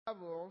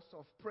marvels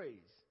of praise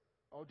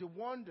or the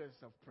wonders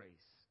of praise.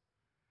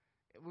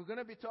 We're going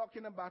to be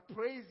talking about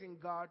praising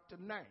God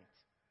tonight.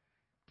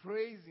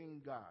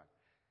 Praising God.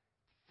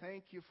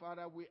 Thank you,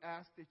 Father. We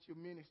ask that you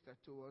minister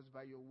to us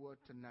by your word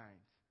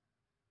tonight.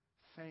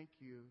 Thank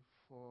you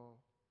for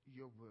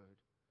your word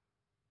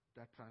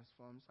that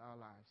transforms our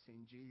lives.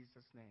 In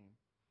Jesus' name,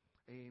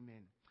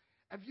 amen.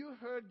 Have you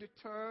heard the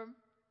term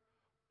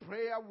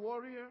prayer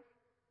warrior?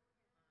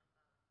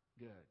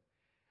 Good.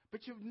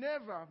 But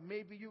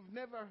maybe you've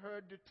never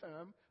heard the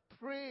term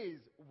praise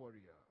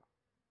warrior.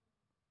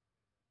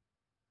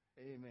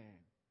 Amen.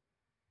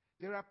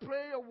 There are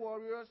prayer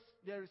warriors,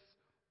 there's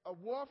a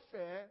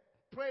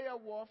prayer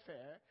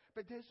warfare,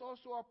 but there's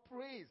also a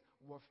praise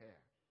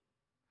warfare.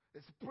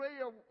 There's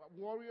prayer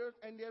warriors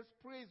and there's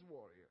praise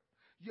warrior.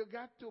 You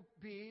got to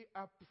be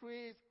a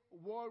praise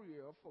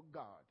warrior for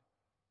God.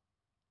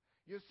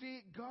 You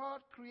see,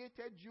 God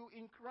created you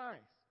in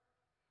Christ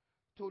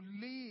to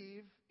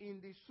live in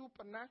the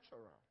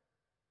supernatural.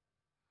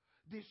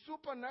 The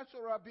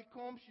supernatural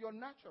becomes your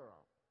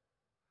natural.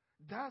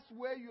 That's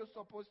where you're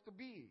supposed to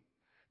be.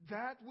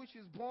 That which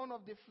is born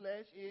of the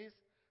flesh is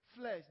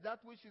flesh. That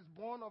which is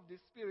born of the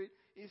spirit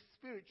is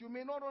spirit. You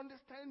may not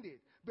understand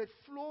it, but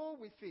flow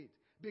with it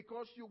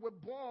because you were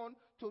born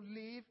to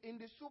live in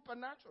the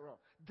supernatural.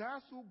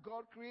 That's who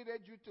God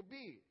created you to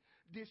be.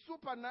 The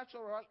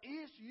supernatural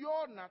is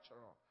your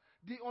natural.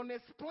 The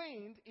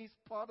unexplained is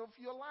part of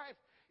your life.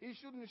 It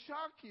shouldn't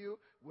shock you.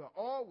 We're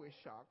always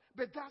shocked.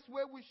 But that's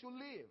where we should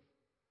live.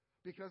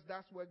 Because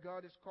that's where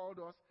God has called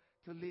us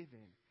to live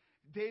in.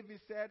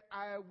 David said,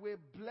 I will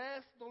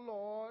bless the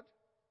Lord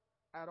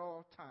at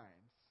all times.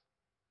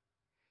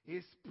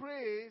 His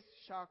praise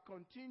shall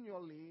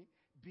continually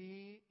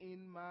be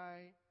in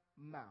my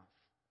mouth.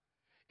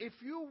 If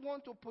you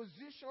want to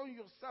position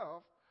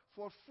yourself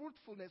for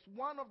fruitfulness,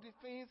 one of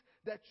the things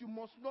that you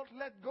must not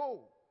let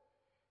go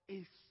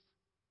is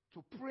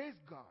to praise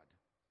God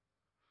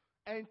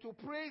and to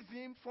praise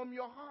Him from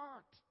your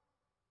heart.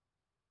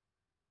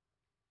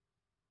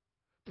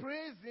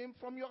 Praise Him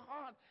from your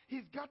heart.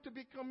 He's got to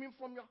be coming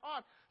from your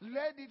heart.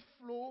 Let it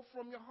flow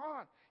from your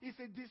heart. It's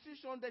a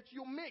decision that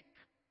you make.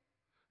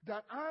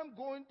 That I'm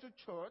going to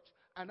church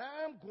and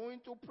I'm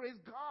going to praise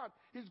God.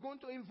 It's going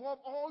to involve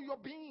all your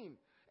being.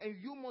 And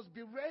you must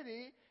be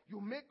ready. You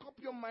make up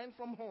your mind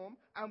from home.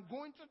 I'm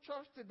going to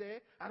church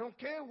today. I don't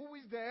care who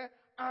is there.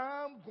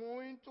 I'm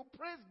going to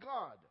praise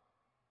God.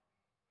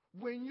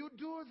 When you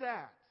do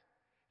that,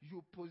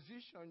 you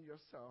position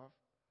yourself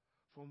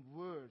from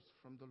words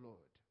from the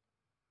Lord.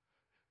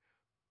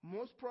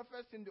 Most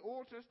prophets in the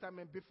Old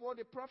Testament, before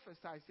they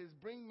prophesy, says,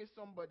 bring me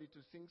somebody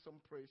to sing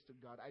some praise to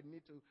God.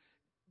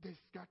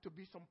 There's got to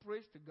be some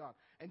praise to God.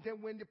 And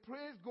then when the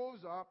praise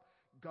goes up,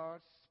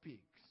 God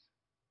speaks.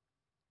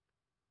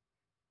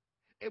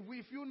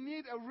 If you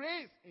need a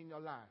raise in your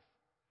life,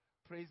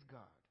 praise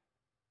God.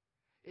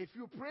 If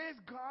you praise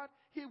God,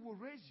 He will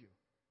raise you.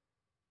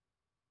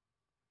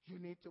 You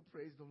need to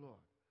praise the Lord.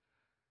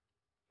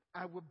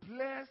 I will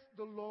bless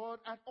the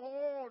Lord at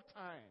all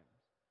times.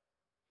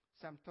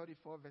 Psalm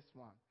 34 verse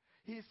 1.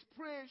 His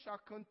praise shall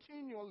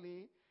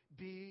continually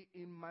be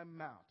in my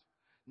mouth.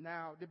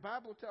 Now, the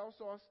Bible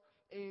tells us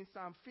in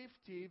Psalm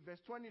 50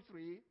 verse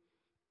 23,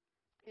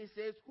 it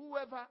says,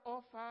 whoever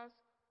offers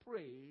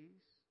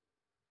praise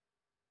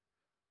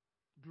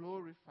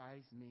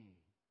glorifies me.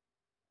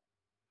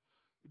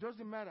 It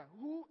doesn't matter.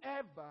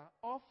 Whoever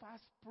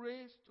offers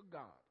praise to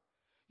God,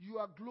 you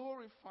are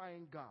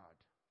glorifying God.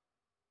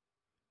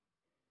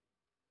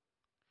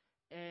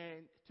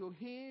 And to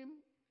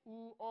him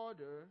who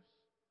orders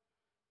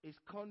his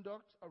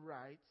conduct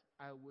aright,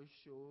 I will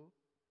show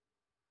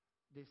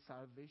the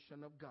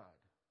salvation of God.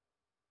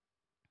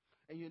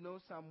 And you know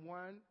Psalm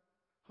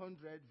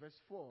 100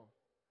 verse 4.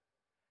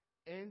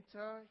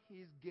 Enter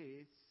into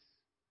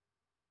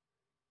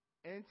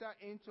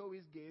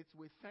his gates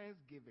with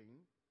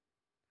thanksgiving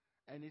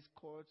and his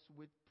courts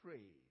with praise.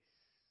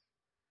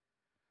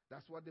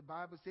 That's what the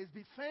Bible says.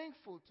 Be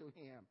thankful to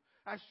him.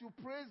 As you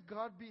praise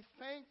God, be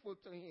thankful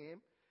to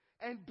him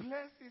and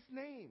bless his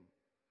name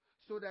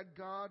so that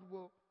God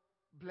will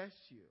bless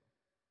you.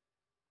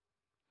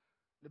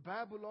 The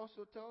Bible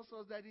also tells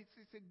us that it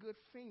is a good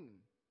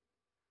thing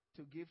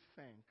to give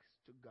thanks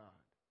to God.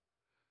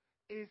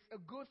 It's a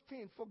good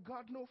thing for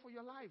God, no, for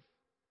your life.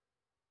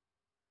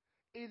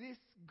 It is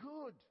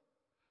good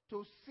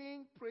to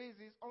sing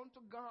praises unto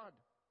God.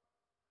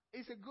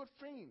 It's a good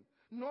thing.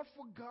 Not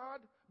for God,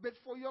 but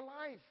for your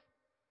life.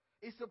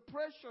 It's a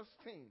precious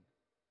thing.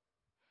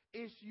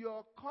 It's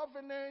your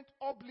covenant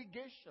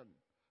obligation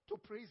to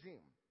praise him.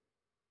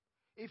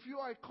 If you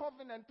are a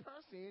covenant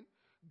person,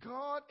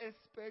 God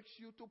expects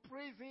you to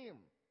praise him.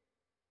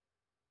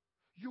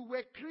 You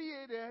were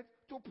created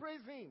to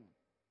praise him.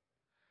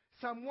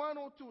 Psalm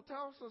 102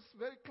 tells us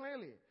very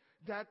clearly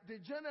that the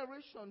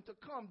generation to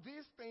come,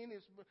 this thing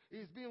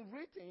is being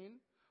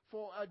written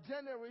for a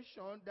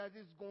generation that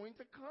is going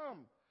to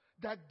come,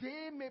 that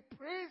they may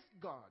praise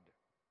God.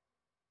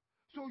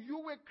 So you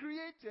were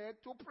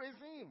created to praise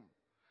him.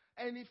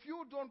 And if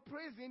you don't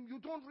praise him, you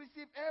don't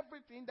receive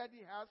everything that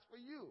he has for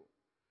you.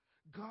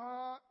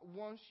 God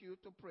wants you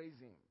to praise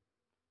him.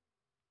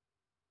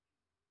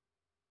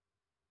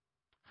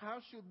 How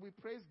should we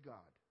praise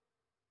God?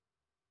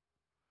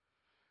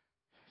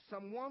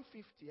 Psalm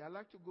 150, I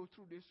like to go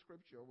through this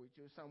scripture, which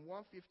is Psalm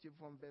 150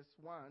 from verse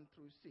 1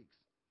 through 6.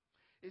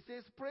 It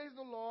says, praise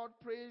the Lord,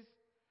 praise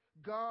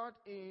God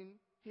in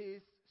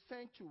his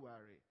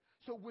sanctuary.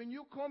 So when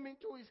you come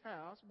into his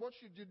house, what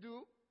should you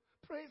do?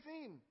 Praise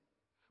him.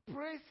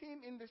 Praise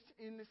him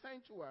in the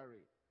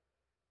sanctuary.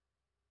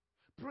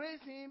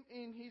 Praise him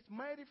in his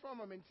mighty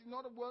firmament. In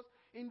other words,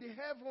 in the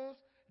heavens,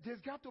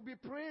 there's got to be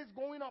praise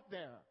going up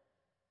there.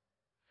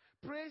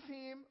 Praise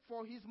him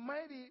for his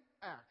mighty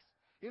acts.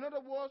 In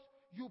other words,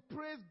 you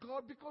praise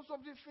God because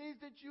of the things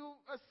that you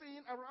are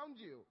seeing around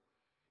you.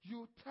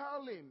 You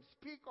tell him,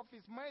 speak of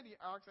his mighty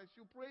acts as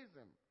you praise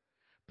him.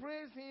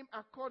 Praise him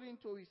according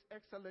to his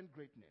excellent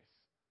greatness.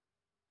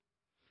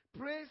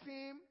 Praise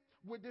him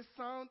with the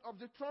sound of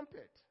the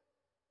trumpet.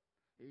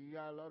 You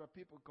got a lot of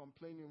people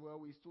complaining,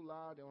 well, it's too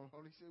loud,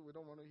 we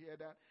don't want to hear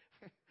that.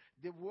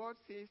 The word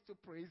says to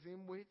praise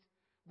him with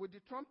the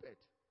trumpet.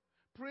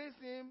 Praise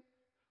him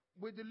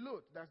with the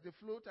lute, that's the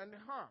flute and the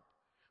harp.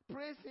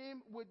 Praise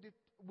him with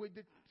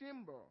the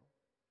timbrel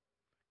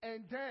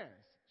and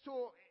dance.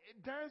 So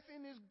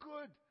dancing is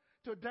good.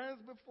 To dance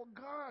before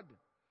God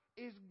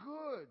is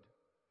good.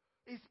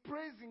 It's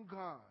praising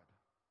God.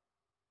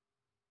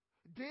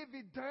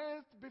 David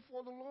danced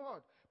before the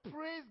Lord.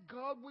 Praise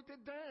God with a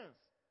dance.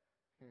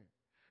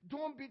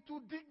 Don't be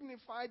too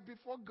dignified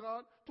before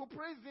God to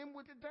praise him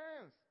with a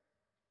dance.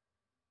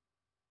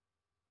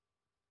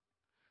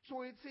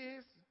 So it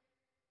says,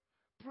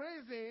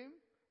 praise him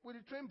with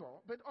a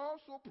timbrel, but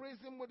also praise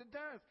him with a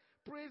dance.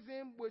 Praise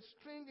him with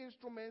string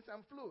instruments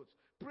and flutes.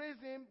 Praise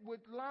him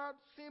with loud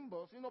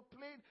cymbals.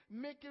 Play,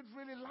 make it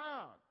really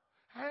loud.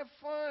 Have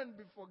fun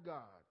before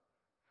God.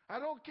 I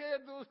don't care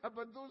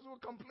about those who are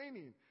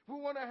complaining. We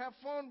want to have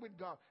fun with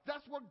God.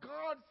 That's what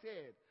God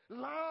said.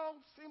 Loud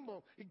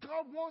cymbals.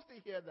 God wants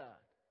to hear that.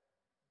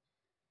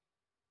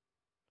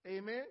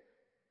 Amen?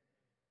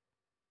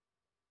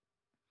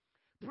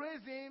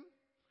 Praise him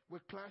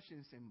with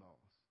clashing cymbals.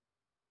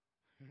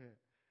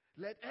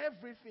 Let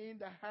everything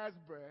that has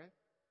breath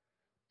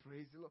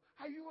praise the Lord.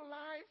 Are you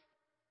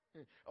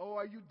alive? Or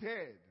are you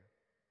dead?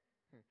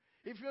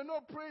 If you're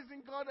not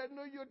praising God, I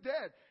know you're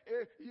dead.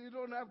 You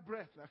don't have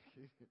breath.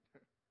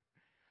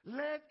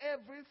 Let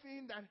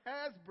everything that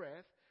has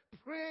breath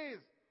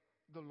praise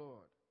the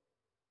Lord.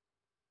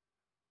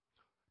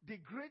 The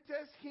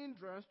greatest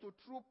hindrance to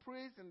true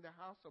praise in the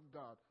house of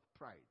God,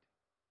 pride.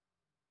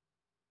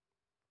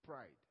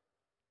 Pride.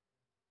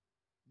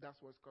 That's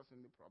what's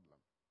causing the problem.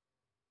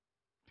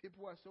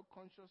 People are so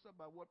conscious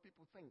about what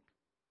people think.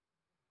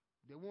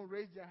 They won't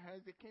raise their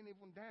hands. They can't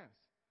even dance.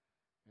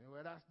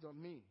 Well, that's not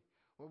me.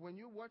 Well, when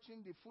you're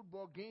watching the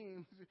football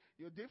games,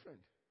 you're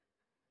different.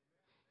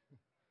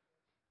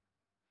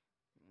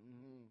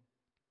 Mm-hmm.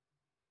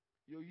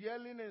 You're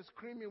yelling and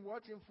screaming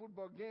watching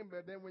football game,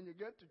 but then when you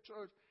get to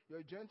church, you're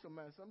a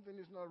gentleman. Something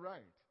is not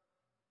right.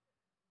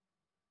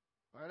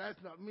 Well,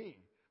 that's not me.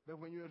 But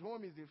when you're at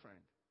home, it's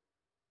different.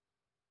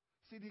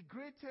 See, the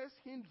greatest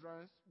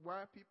hindrance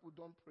why people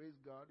don't praise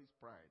God is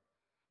pride.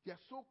 They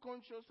are so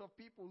conscious of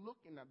people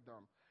looking at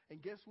them.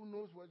 And guess who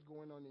knows what's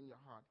going on in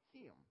your heart?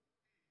 Him.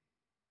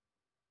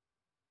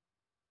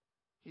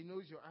 He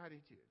knows your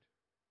attitude.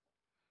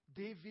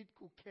 David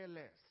could care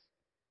less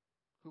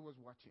who was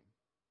watching.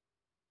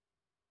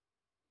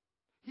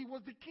 He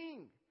was the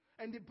king.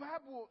 And the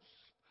Bible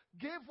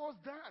gave us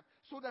that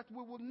so that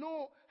we will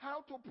know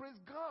how to praise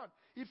God.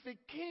 If a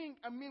king,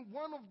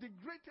 one of the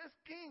greatest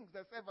kings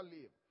that's ever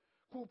lived,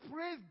 could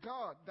praise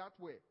God that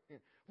way,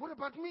 what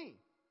about me?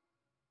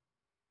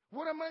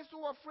 What am I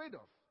so afraid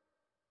of?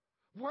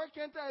 Why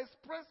can't I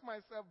express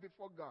myself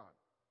before God?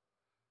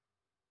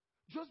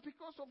 Just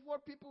because of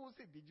what people will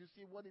say. Did you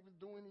see what he was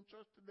doing in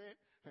church today?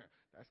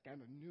 That's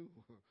kind of new.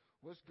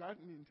 What's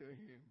gotten into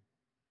him?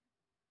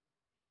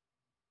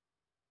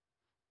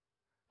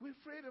 We're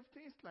afraid of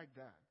things like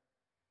that.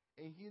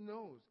 And he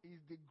knows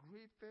it's the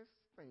greatest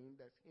thing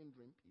that's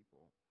hindering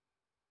people.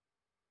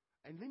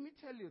 And let me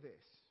tell you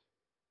this.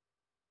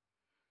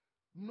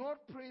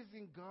 Not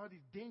praising God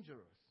is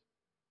dangerous.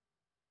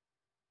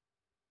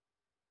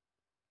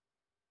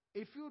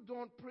 If you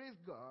don't praise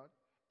God,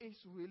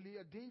 it's really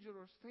a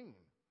dangerous thing.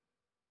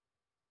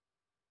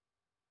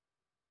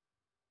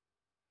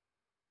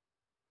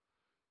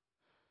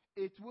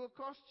 It will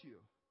cost you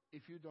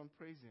if you don't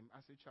praise him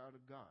as a child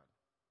of God.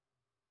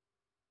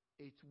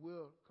 It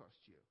will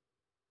cost you.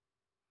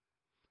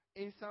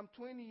 In Psalm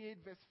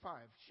 28 verse 5,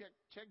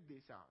 check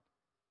this out.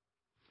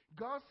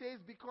 God says,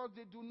 because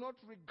they do not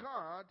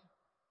regard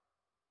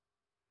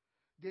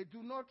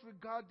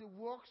the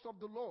works of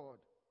the Lord,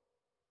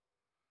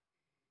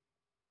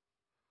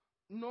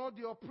 nor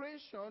the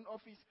operation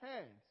of his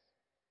hands,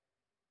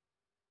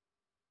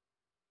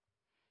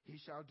 he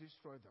shall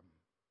destroy them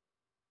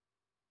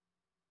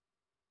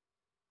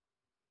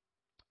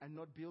and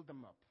not build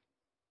them up.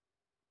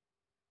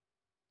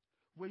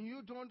 When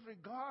you don't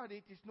regard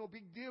it, it's no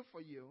big deal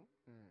for you.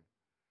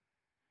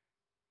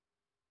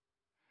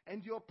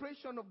 And the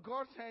oppression of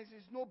God's hands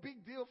is no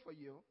big deal for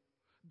you.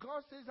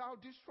 God says, I'll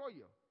destroy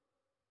you.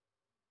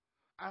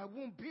 I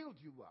won't build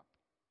you up.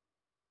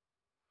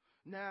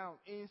 Now,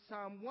 in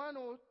Psalm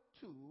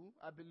 102,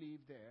 I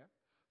believe there,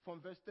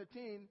 from verse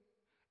 13,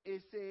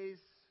 it says,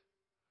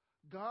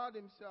 God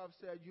himself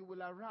said, you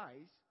will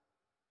arise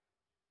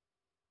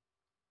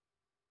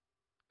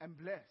and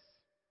bless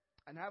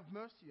and have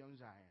mercy on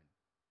Zion.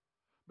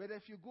 But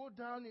if you go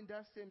down in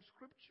that same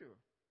scripture,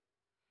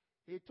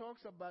 it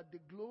talks about the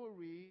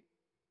glory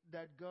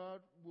that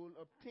God will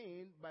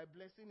obtain by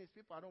blessing his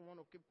people. I don't want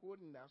to keep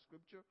quoting that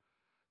scripture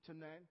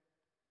tonight.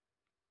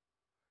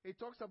 It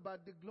talks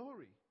about the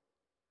glory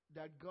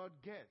that God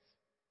gets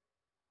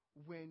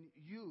when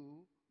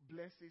you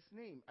bless his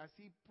name. As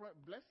he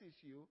blesses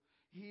you,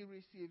 he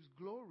receives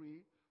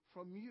glory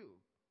from you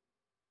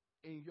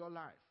in your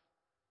life.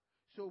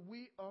 So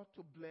we ought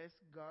to bless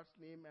God's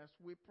name as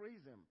we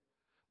praise him.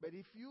 But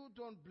if you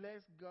don't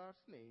bless God's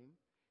name,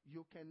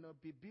 you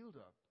cannot be built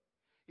up.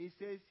 It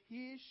says,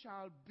 he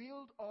shall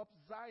build up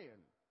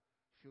Zion.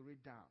 If you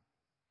read down,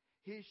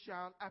 he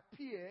shall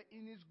appear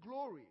in his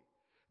glory.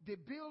 The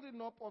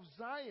building up of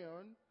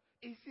Zion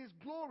is his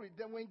glory.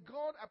 Then when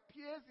God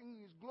appears in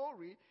his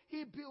glory,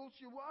 he builds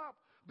you up.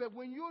 But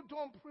when you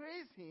don't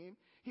praise him,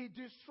 he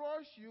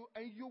destroys you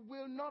and you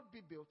will not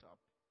be built up.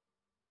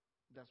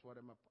 That's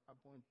what I'm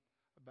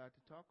about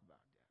to talk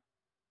about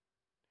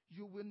there.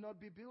 You will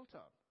not be built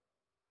up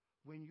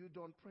when you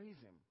don't praise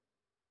him.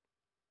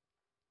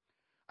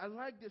 I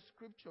like the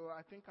scripture.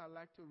 I think I'd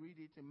like to read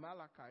it in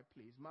Malachi,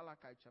 please.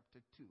 Malachi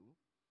chapter 2.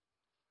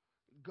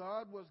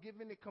 God was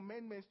giving the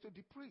commandments to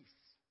the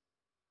priests.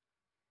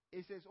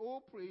 It says,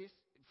 "O priests,"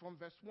 from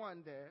verse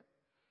 1 there,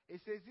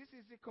 it says, "This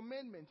is the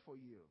commandment for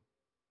you."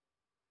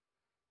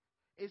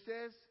 It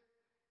says,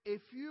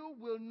 "If you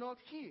will not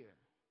hear,"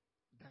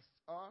 that's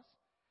us.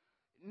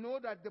 Know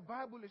that the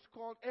Bible is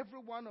called every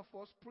one of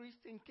us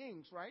priests and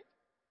kings, right?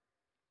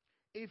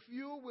 If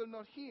you will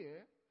not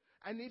hear,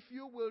 and if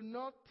you will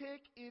not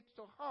take it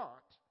to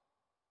heart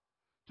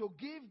to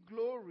give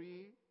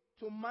glory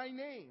to my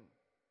name,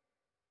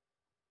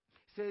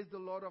 says the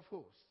Lord of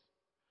hosts,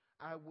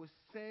 I will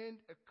send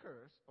a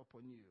curse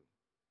upon you.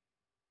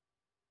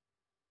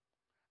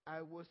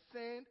 I will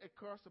send a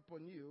curse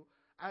upon you.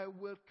 I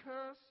will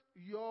curse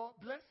your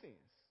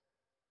blessings.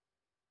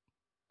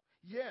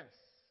 Yes,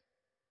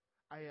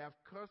 I have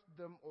cursed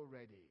them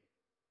already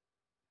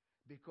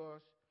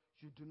because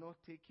you do not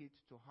take it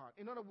to heart.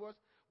 In other words,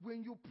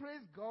 when you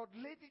praise God,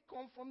 let it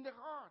come from the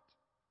heart.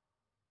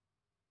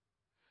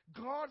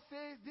 God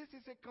says this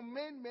is a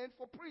commandment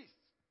for priests.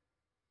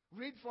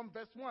 Read from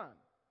verse 1.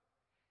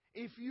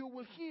 If you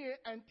will hear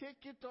and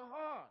take it to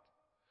heart.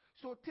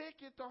 So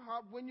take it to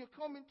heart. When you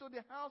come into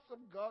the house of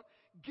God,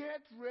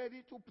 get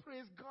ready to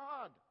praise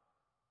God.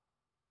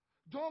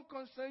 Don't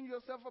concern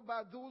yourself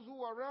about those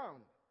who are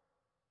around.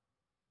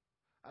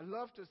 I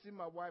love to see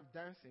my wife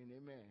dancing.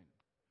 Amen.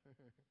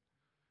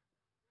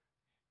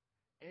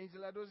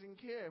 Angela doesn't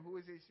care who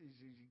is it. She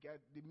got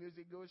the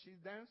music goes, she's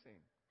dancing.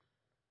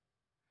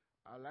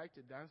 I like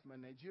to dance my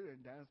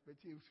Nigerian dance, but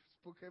he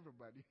spoke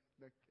everybody.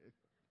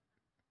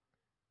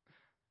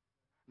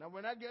 Now,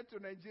 when I get to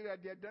Nigeria,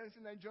 they're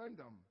dancing, I join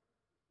them.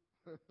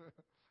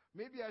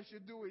 Maybe I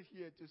should do it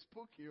here to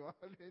spook you,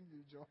 and then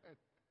you join.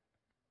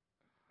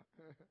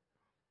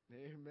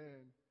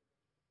 Amen.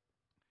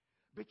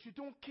 But you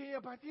don't care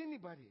about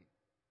anybody.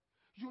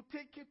 You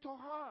take it to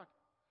heart.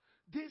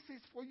 This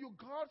is for you.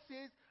 God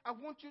says, I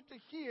want you to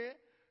hear,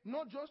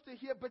 not just to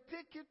hear, but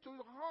take it to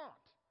your heart.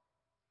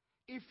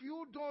 If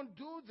you don't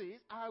do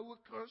this, I will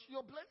curse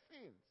your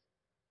blessings.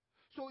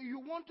 So you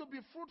want to be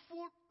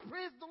fruitful?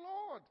 Praise the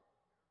Lord.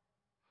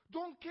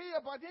 Don't care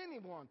about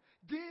anyone.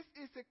 This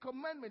is a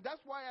commandment.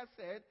 That's why I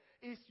said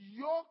it's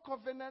your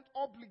covenant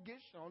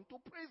obligation to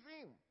praise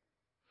him.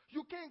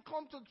 You can't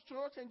come to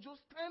church and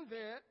just stand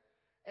there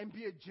and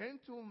be a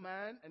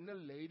gentleman and a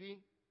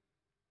lady.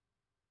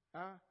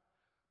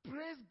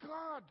 Praise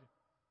God.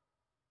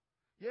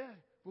 Yeah,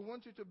 we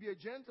want you to be a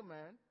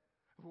gentleman.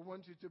 We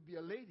want you to be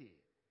a lady.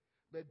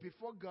 But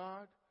before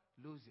God,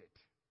 lose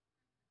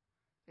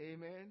it.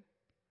 Amen.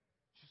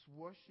 Just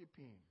worship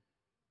him.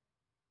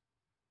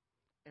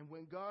 And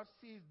when God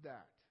sees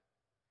that,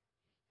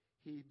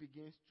 he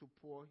begins to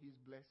pour his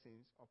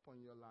blessings upon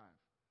your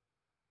life.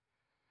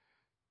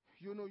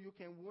 You know, you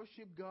can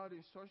worship God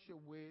in such a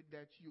way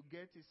that you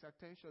get his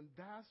attention.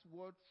 That's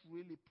what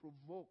really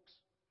provokes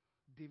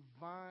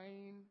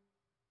divine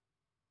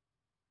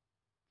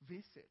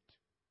visit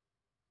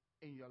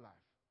in your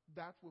life.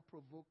 That will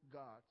provoke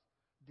God's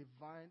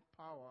divine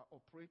power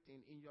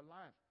operating in your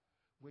life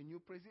when you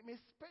praise him,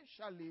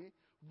 especially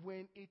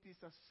when it is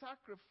a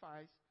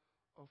sacrifice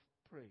of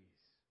praise.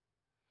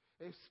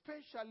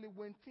 Especially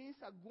when things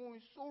are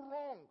going so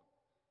wrong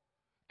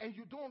and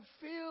you don't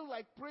feel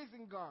like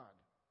praising God,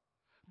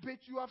 but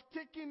you have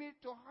taken it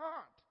to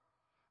heart.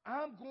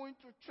 I'm going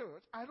to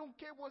church. I don't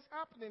care what's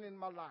happening in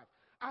my life.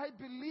 I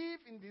believe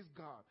in this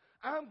God.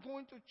 I'm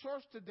going to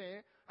church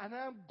today and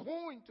I'm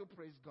going to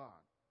praise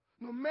God,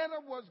 no matter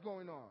what's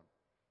going on.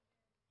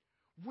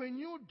 When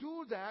you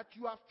do that,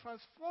 you have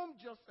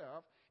transformed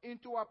yourself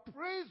into a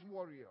praise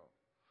warrior.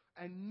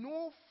 And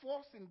no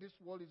force in this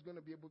world is going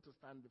to be able to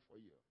stand before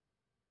you.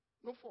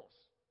 No force.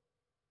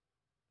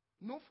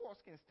 No force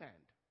can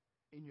stand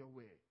in your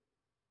way.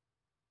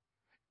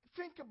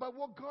 Think about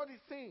what God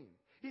is saying.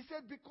 He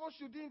said, because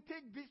you didn't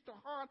take this to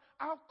heart,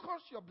 I'll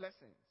curse your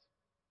blessings.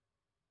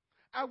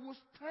 I will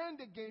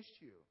stand against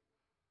you.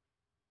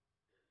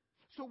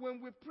 So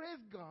when we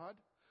praise God,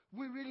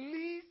 we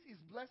release His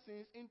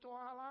blessings into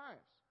our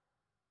lives.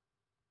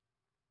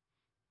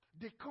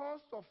 The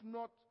cost of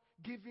not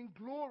giving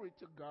glory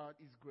to God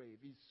is grave.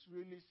 It's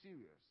really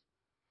serious.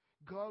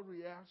 God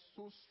reacts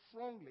so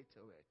strongly to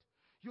it.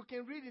 You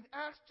can read in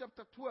Acts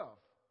chapter 12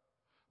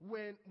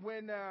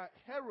 when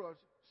Herod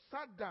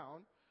sat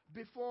down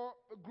before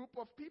a group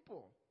of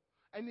people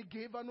and he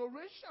gave an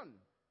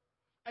oration.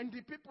 And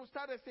the people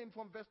started saying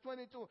from verse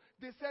 22,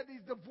 they said,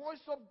 it's the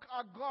voice of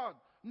our God,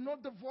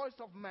 not the voice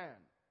of man.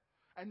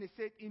 And they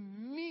said,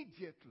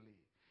 immediately,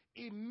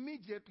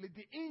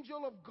 the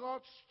angel of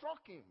God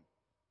struck him.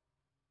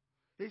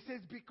 He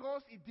says,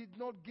 because he did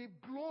not give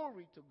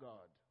glory to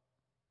God.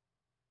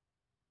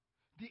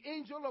 The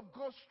angel of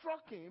God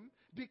struck him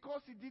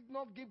because he did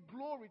not give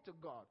glory to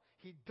God.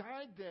 He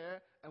died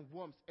there and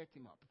worms ate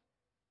him up.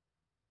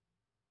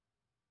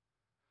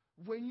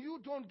 When you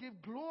don't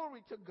give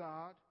glory to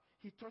God,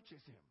 He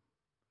touches him.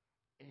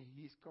 And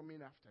He's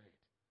coming after it.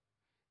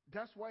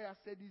 That's why I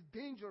said it's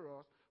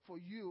dangerous for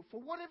you, for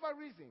whatever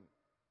reason.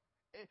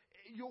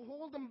 You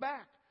hold them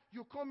back.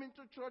 You come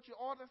into church,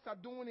 others are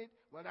doing it.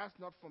 Well, that's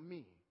not for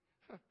me.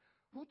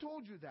 Who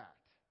told you that?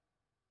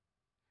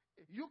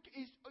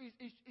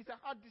 It's a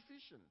hard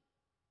decision.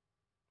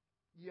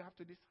 You have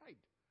to decide.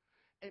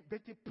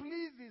 But it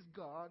pleases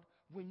God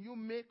when you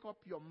make up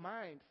your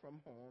mind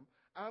from home,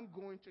 I'm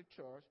going to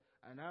church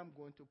and I'm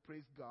going to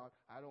praise God.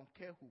 I don't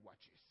care who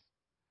watches.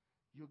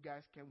 You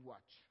guys can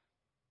watch.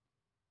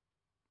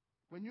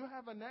 When you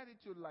have an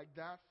attitude like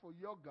that for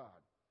your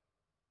God,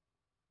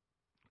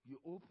 you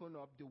open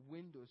up the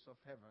windows of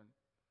heaven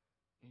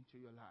into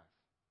your life.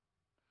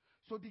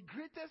 So the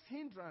greatest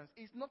hindrance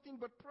is nothing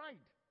but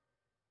pride.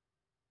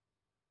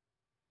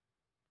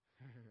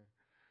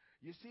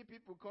 You see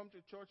people come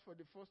to church for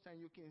the first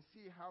time, you can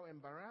see how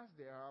embarrassed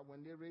they are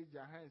when they raise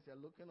their hands. They're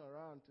looking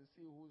around to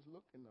see who's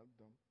looking at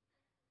them.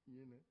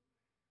 You know.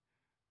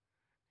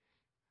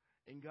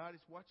 And God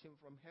is watching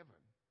from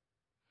heaven.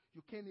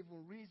 You can't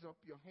even raise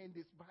up your hand.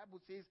 This Bible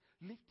says,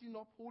 lifting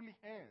up holy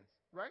hands,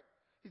 right?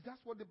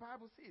 That's what the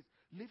Bible says.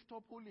 Lift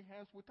up holy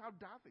hands without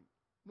doubting.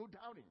 No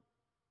doubting.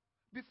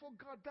 Before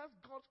God, that's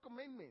God's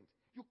commandment.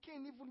 You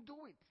can't even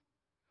do it.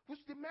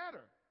 What's the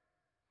matter?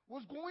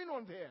 What's going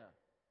on there?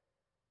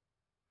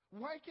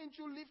 Why can't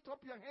you lift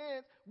up your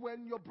hands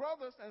when your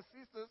brothers and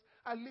sisters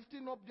are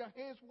lifting up their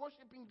hands,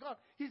 worshiping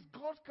God? It's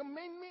God's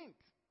commandment.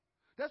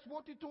 That's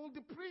what He told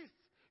the priests.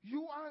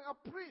 You are a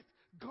priest.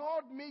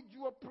 God made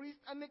you a priest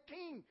and a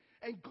king.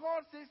 And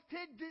God says,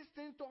 take these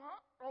things to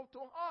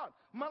heart.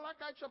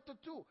 Malachi chapter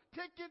 2.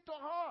 Take it to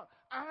heart.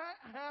 I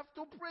have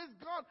to praise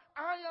God.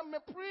 I am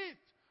a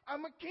priest.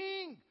 I'm a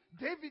king.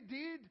 David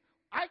did.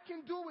 I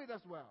can do it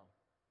as well.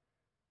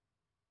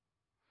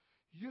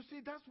 You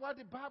see, that's why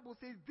the Bible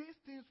says these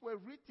things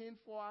were written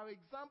for our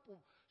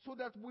example, so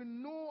that we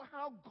know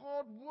how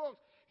God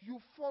works. You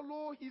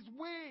follow His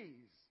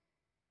ways.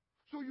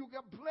 So you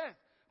get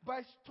blessed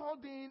by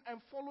studying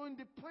and following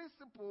the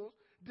principles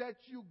that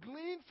you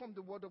glean from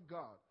the Word of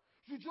God.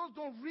 You just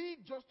don't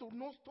read just to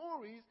know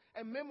stories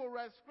and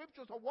memorize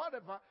scriptures or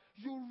whatever.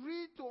 You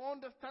read to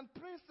understand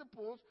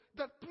principles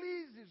that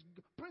please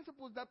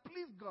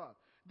God,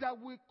 that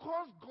will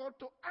cause God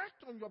to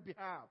act on your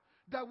behalf,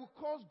 that will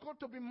cause God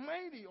to be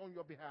mighty on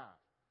your behalf.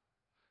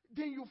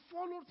 Then you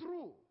follow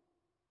through.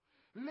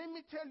 Let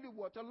me tell you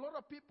what, a lot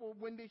of people,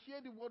 when they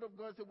hear the word of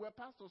God, say, well,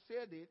 Pastor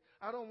said it,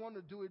 I don't want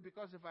to do it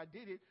because if I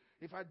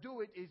do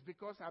it, it's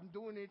because I'm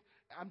doing it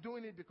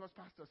because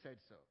Pastor said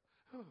so.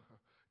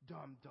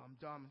 Dumb,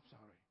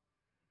 sorry.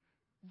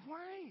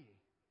 Why?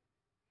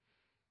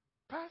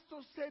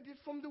 Pastor said it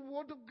from the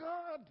word of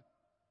God.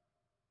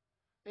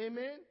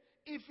 Amen?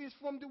 If it's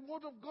from the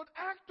word of God,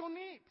 act on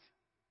it.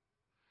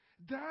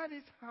 That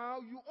is how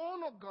you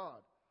honor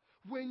God.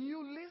 When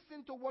you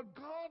listen to what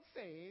God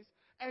says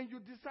and you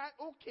decide,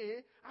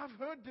 okay, I've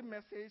heard the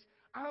message,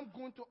 I'm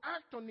going to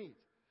act on it.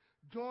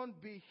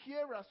 Don't be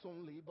hearers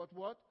only, but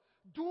what?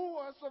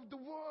 Doers of the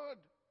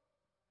word.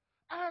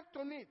 Act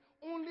on it.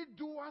 Only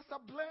doers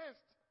are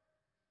blessed.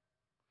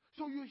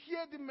 So you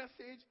hear the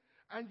message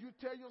and you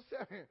tell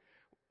yourself,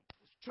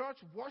 church,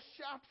 watch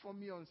out for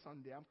me on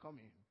Sunday. I'm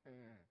coming.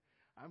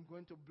 I'm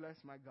going to bless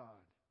my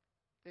God.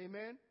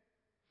 Amen?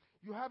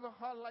 You have a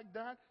heart like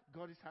that,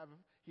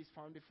 He's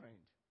found a friend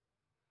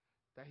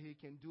that He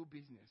can do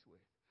business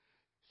with.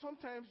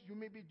 Sometimes you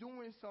may be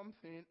doing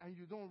something and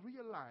you don't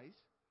realize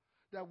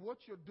that what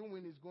you're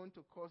doing is going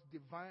to cause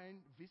divine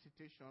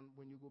visitation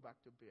when you go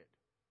back to bed.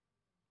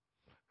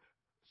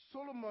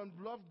 Solomon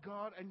loved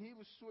God and he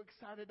was so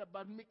excited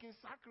about making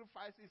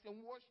sacrifices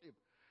and worship.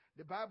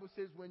 The Bible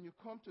says when you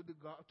come to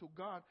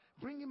God,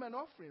 bring him an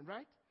offering,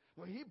 right?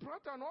 Well, he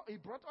brought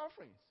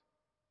offerings.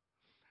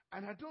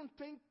 And I don't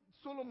think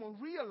Solomon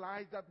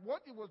realized that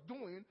what he was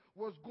doing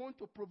was going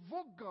to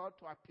provoke God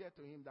to appear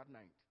to him that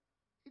night.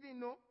 He didn't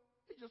know.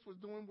 He just was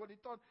doing what he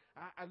thought.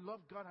 I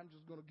love God. I'm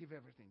just going to give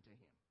everything to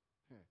him.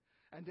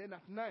 And then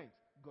at night,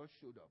 God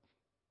showed up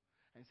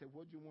and said,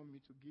 what do you want me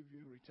to give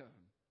you in return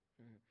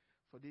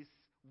for this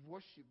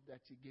worship that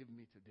you gave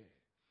me today?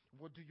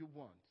 What do you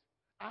want?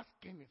 Ask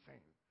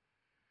anything.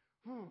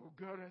 Oh,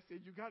 God, I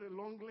said, you got a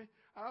long list?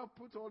 I'll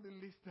put all the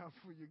list down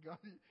for you,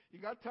 God. You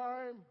got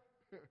time?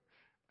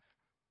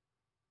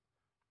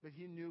 But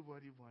he knew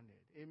what he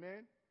wanted.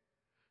 Amen?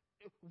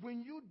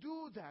 When you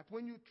do that,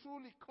 when you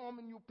truly come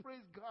and you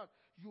praise God,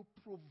 you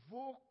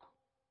provoke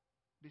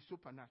the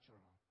supernatural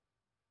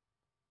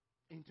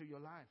into your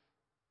life.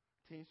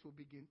 Things will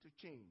begin to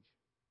change.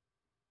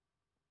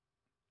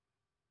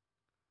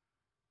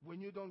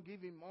 When you don't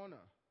give him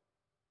honor,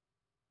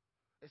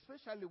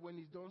 especially when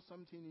he's done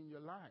something in your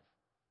life,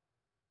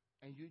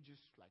 and you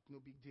just like, no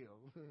big deal,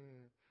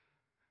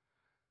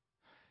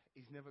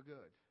 it's never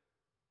good.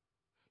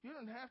 You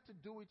don't have to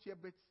do it yet,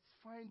 but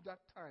find that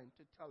time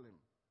to tell him,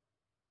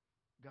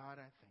 God,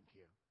 I thank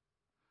you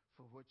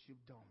for what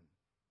you've done.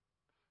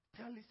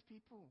 Tell his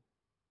people.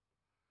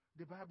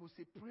 The Bible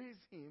says,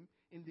 praise him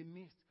in the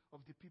midst of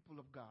the people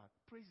of God.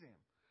 Praise him.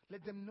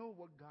 Let them know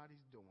what God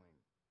is doing.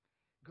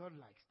 God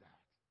likes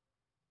that.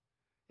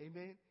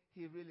 Amen?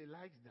 He really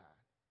likes that.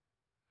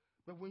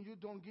 But when you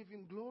don't give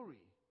him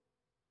glory,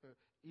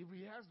 he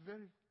reacts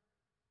very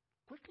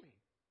quickly.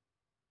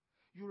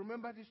 You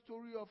remember the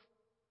story of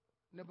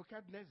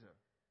Nebuchadnezzar.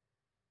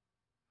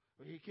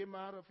 He came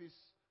out of his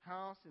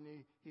house and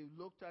he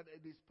looked at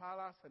this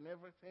palace and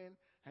everything,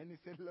 and he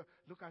said,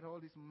 look at all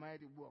this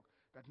mighty work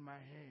that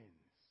my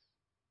hands.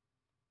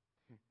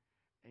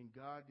 And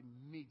God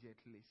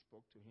immediately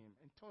spoke to him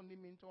and turned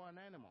him into an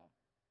animal.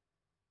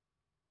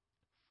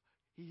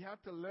 He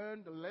had to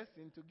learn the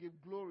lesson to give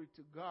glory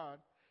to God,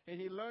 and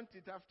he learned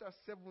it after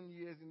 7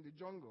 years in the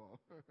jungle.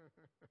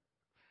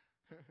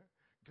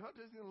 God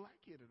doesn't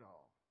like it at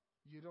all.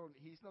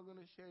 He's not going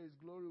to share his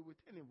glory with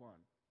anyone.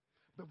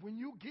 But when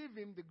you give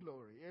him the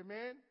glory,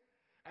 amen,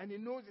 and he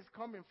knows it's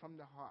coming from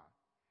the heart,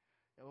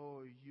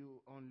 oh,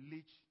 you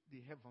unleash the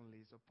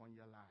heavenlies upon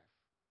your life.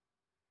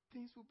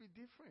 Things will be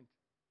different.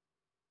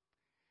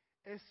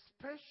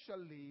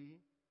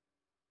 Especially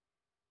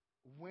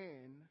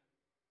when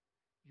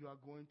you are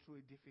going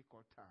through a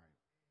difficult time.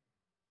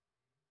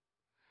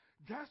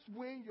 That's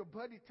when your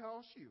body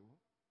tells you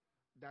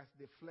that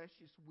the flesh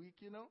is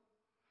weak,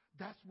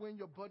 That's when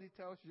your body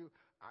tells you,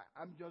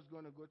 I'm just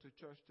going to go to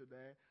church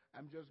today.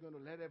 I'm just going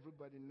to let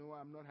everybody know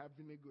I'm not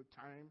having a good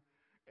time.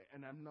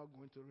 And I'm not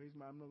going to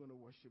I'm not going to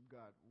worship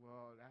God.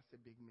 Well, that's a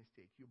big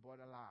mistake. You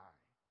bought a lie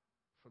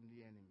from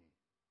the enemy.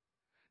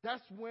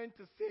 That's when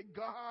to say,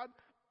 God,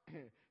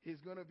 it's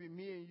going to be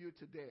me and you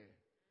today.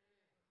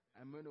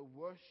 I'm going to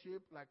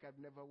worship like I've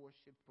never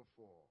worshipped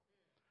before.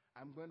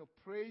 I'm going to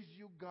praise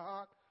you,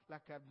 God,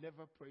 like I've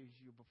never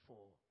praised you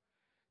before.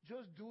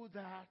 Just do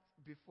that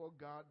before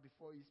God,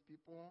 before his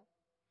people.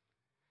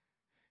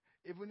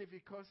 Even if he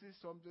causes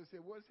some to say,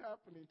 what's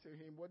happening to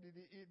him? What did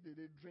he eat? Did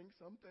he drink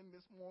something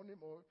this morning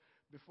or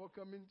before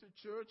coming to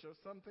church or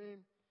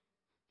something?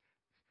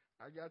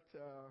 I got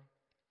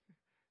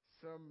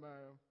some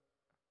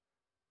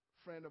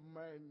friend of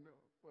mine,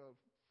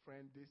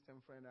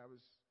 distant friend, I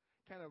was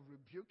kind of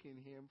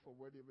rebuking him for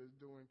what he was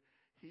doing.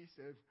 He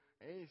said,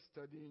 I ain't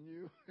studying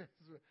you.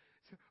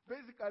 So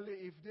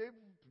basically,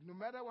 no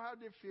matter how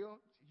they feel,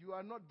 you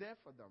are not there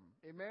for them.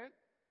 Amen?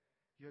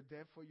 You're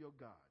there for your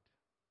God.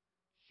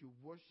 You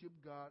worship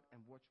God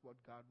and watch what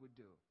God will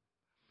do.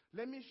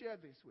 Let me share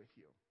this with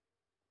you.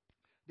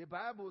 The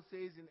Bible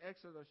says in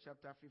Exodus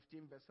chapter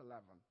 15, verse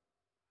 11,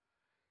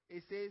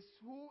 it says,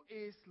 who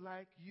is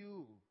like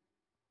you,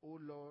 O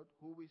Lord,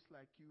 who is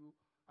like you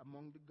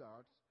among the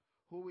gods,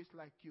 who is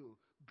like you,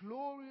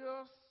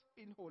 glorious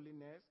in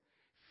holiness,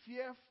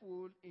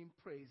 fearful in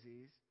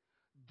praises,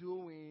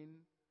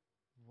 doing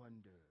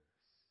wonders.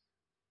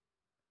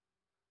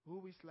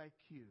 Who is like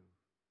you,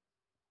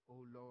 O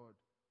Lord,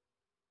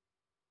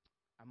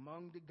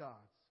 among the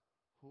gods,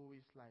 who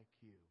is like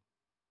you?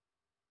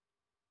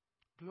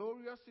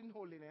 Glorious in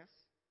holiness,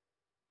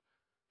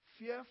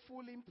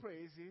 fearful in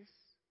praises,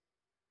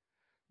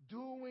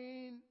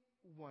 doing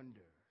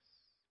wonders.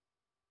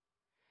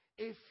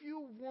 If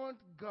you want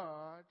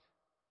God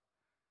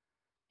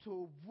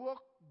to work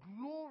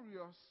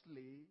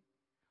gloriously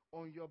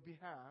on your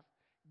behalf,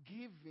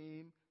 give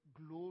him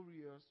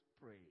glorious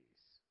praise.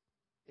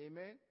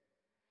 Amen?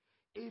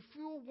 If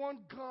you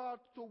want God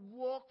to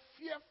work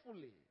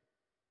fearfully,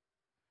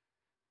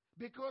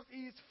 because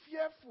he is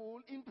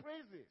fearful in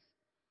praises.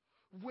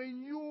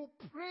 When you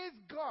praise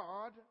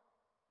God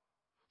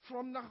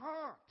from the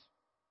heart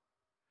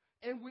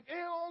and with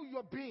all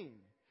your being,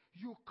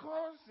 you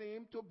cause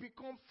him to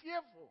become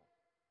fearful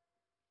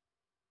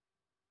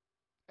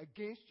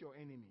against your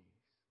enemies.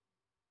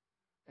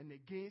 and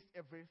against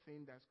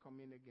everything that's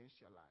coming against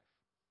your life.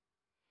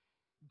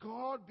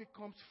 God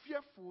becomes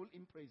fearful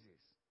in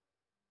praises.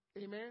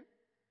 Amen.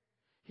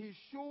 He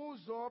shows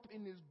up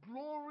in his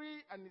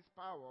glory and his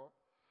power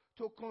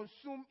to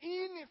consume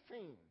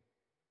anything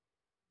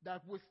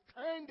that will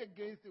stand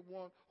against the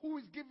one who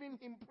is giving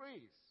him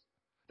praise.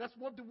 That's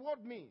what the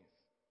word means.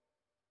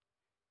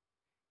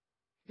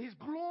 He's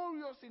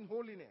glorious in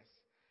holiness.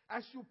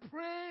 As you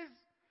praise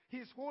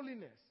his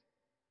holiness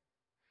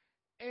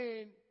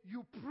and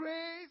you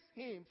praise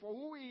him for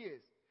who he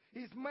is,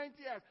 his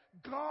mighty acts,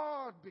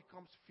 God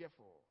becomes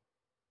fearful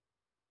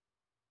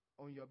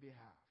on your behalf.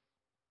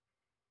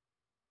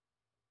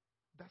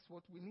 That's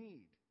what we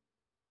need.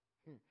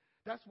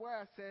 That's why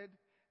I said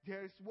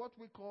there is what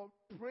we call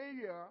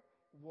prayer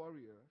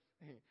warriors,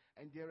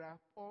 and there are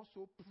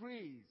also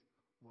praise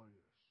warriors.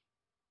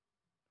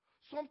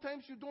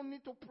 Sometimes you don't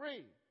need to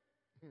pray.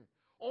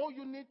 All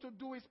you need to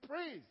do is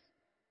praise.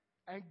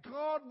 And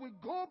God will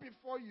go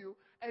before you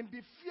and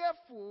be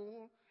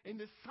fearful in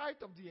the sight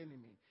of the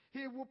enemy.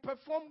 He will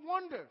perform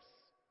wonders.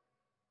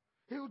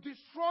 He will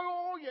destroy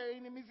all your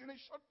enemies in a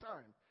short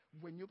time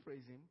when you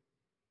praise him.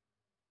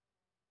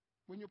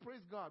 When you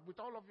praise God with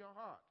all of your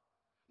heart.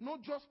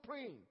 Not just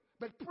praying,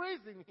 but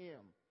praising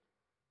him.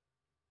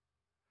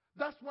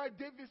 That's why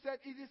David said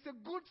it is a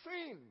good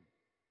thing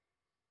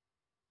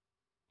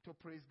to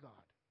praise God.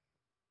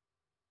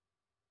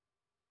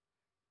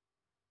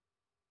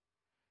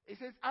 He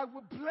says, I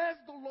will bless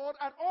the Lord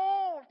at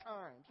all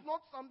times.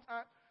 Not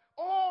sometimes.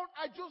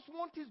 I just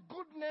want his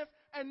goodness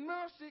and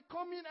mercy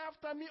coming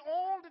after me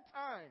all the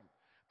time.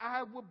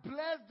 I will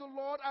bless the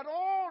Lord at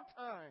all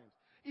times.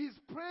 His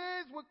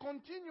praise will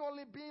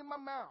continually be in my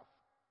mouth.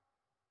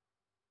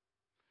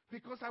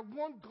 Because I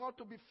want God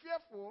to be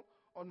fearful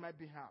on my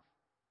behalf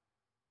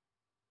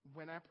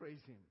when I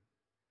praise him.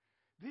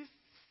 This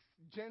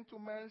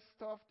gentleman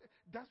stuff,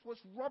 that's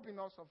what's robbing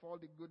us of all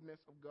the goodness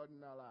of God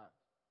in our lives.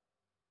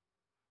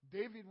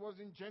 David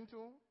wasn't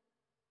gentle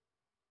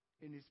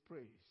in his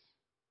praise.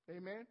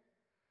 Amen?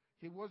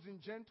 He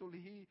wasn't gentle.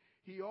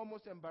 He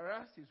almost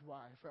embarrassed his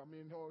wife.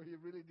 No, he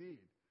really did.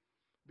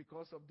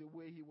 Because of the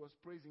way he was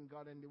praising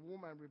God. And the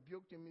woman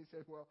rebuked him. He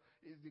said, well,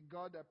 it's the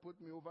God that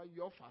put me over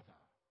your father.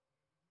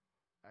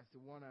 That's the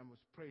one I was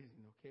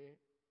praising, okay?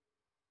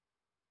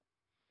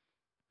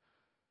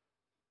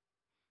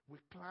 We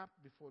clap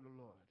before the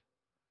Lord.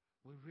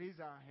 We raise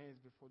our hands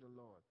before the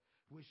Lord.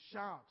 We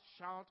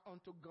shout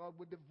unto God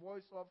with the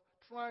voice of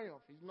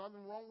triumph. There's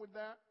nothing wrong with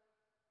that.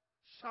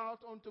 Shout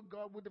unto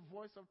God with the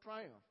voice of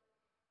triumph.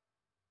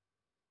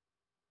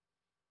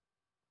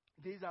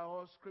 These are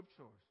all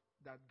scriptures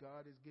that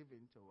God is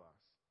giving to us.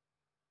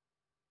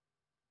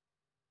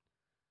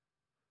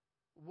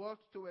 What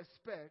to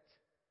expect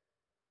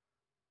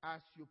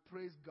as you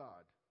praise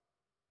God.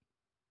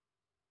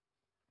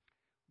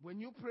 When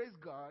you praise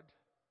God,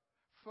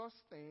 first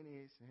thing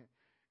is,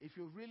 if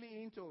you're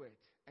really into it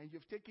and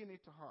you've taken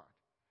it to heart,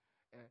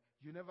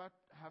 you never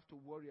have to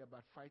worry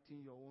about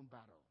fighting your own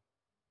battle.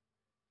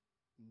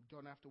 You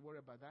don't have to worry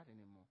about that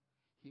anymore.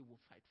 He will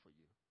fight for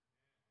you.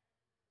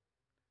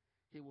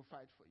 He will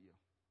fight for you.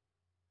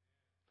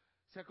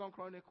 2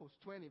 Chronicles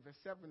 20, verse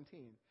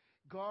 17.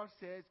 God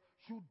says,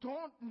 you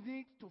don't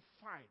need to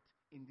fight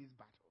in this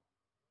battle.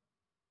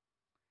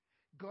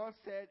 God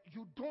said,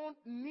 you don't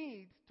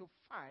need to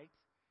fight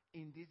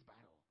in this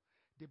battle.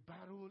 The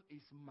battle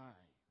is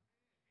mine.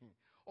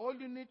 All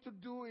you need to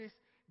do is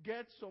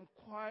get some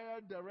choir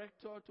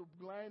director to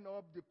line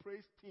up the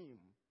praise team.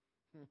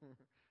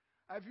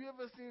 Have you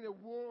ever seen a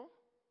war?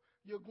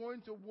 You're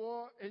going to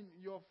war and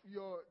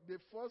the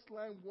first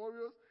line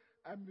warriors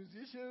and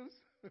musicians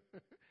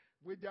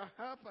with their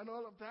harp and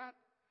all of that.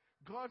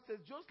 God says,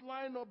 just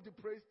line up the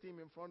praise team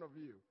in front of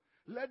you.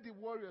 Let the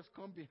warriors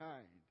come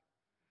behind.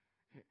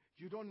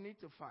 You don't need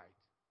to fight.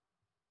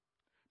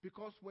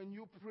 Because when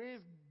you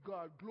praise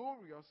God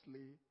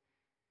gloriously,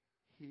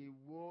 He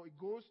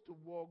goes to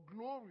war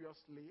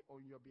gloriously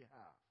on your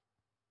behalf.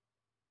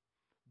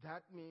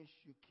 That means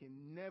you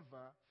can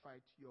never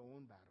fight your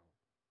own battle.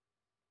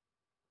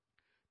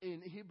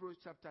 In Hebrews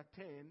chapter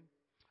 10,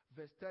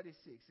 verse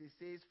 36, it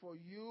says, for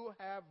you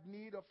have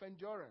need of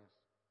endurance,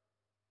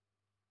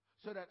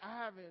 so that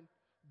having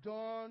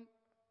done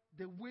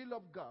the will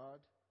of God,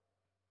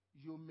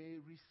 you may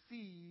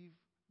receive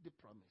the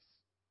promise.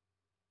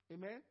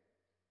 Amen?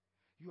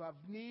 You have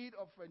need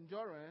of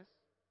endurance,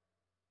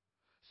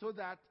 so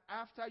that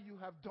after you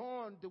have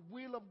done the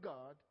will of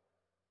God,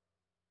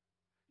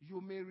 you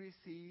may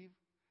receive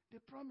the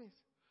promise.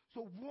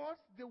 So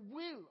what's the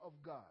will of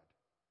God?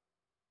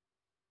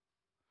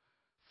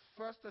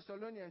 1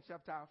 Thessalonians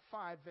chapter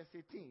 5, verse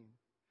 18.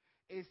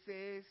 It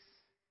says,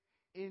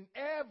 in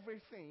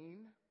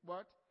everything,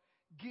 what?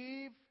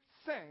 Give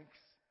thanks,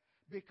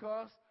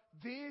 because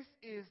this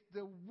is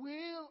the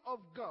will of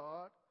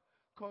God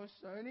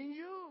concerning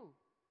you.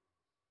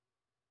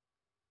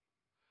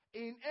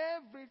 In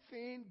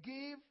everything,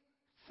 give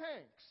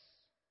thanks.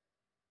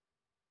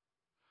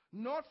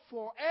 Not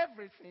for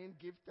everything,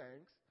 give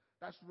thanks.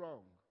 That's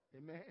wrong.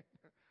 Amen.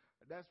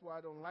 That's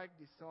why I don't like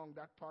this song,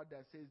 that part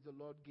that says the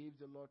Lord gives,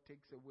 the Lord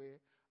takes away.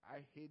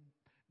 I hate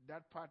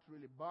that part,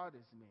 really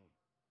bothers me.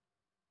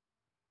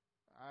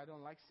 I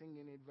don't like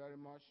singing it very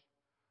much.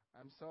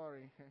 I'm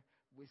sorry.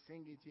 We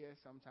sing it here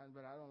sometimes,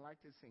 but I don't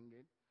like to sing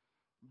it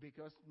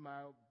because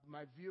my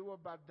view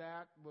about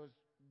that was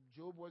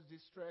Job was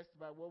distressed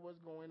by what was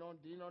going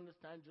on, didn't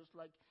understand, just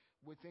like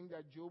we think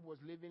that Job was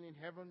living in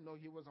heaven. No,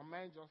 he was a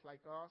man just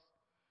like us.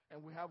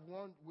 And we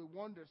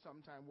wonder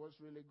sometimes what's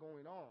really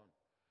going on.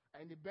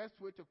 And the best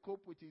way to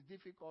cope with his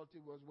difficulty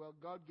was, well,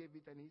 God gave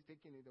it and he's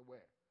taking it away.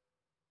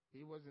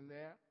 He wasn't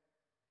there.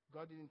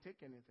 God didn't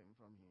take anything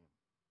from him.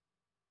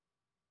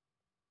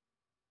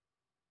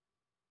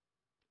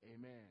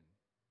 Amen.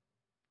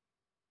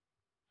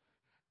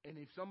 And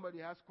if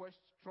somebody has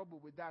trouble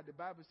with that, the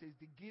Bible says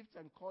the gifts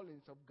and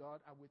callings of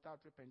God are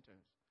without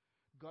repentance.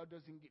 God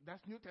doesn't give,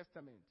 that's New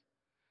Testament.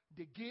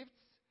 The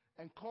gifts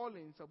and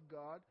callings of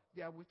God,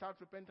 they are without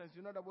repentance.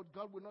 You know that what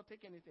God will not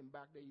take anything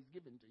back that he's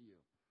given to you.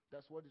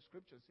 That's what the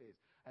scripture says.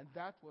 And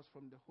that was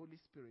from the Holy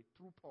Spirit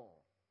through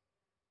Paul.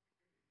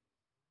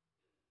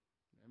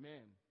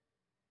 Amen.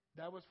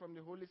 That was from the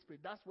Holy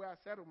Spirit. That's where I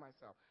settled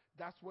myself.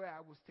 That's where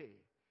I will stay.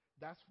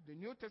 That's the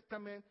New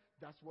Testament.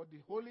 That's what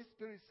the Holy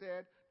Spirit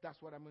said. That's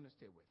what I'm going to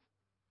stay with.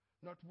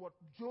 Not what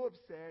Job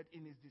said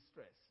in his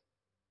distress.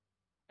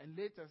 And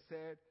later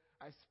said,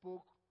 I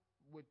spoke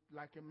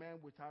like a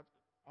man without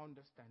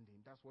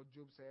understanding. That's what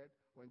Job said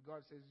when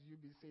God says,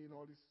 you've been saying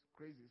all this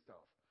crazy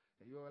stuff.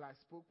 And I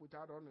spoke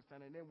without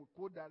understanding. And then we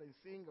quote that and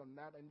sing on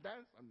that and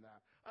dance on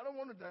that. I don't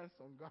want to dance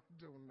on God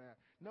doing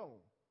that. No.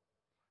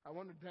 I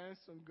want to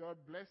dance on God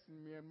blessing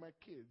me and my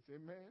kids.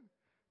 Amen.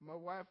 My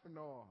wife and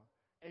all.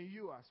 And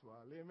you as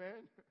well.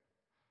 Amen.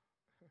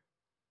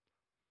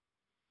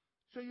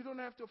 So you don't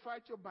have to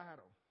fight your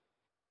battle.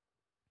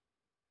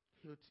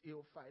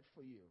 He'll fight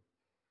for you.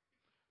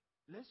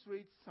 Let's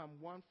read Psalm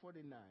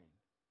 149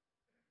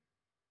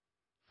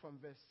 from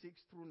verse 6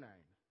 through 9.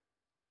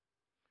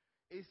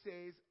 It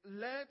says,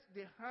 let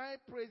the high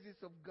praises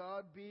of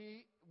God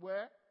be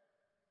where?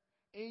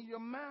 In your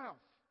mouth.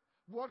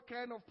 What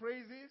kind of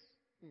praises?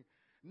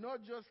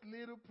 Not just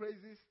little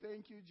praises,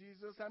 thank you,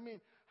 Jesus. I mean,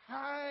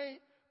 high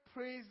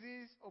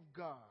praises of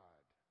God.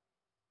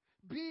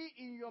 Be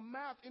in your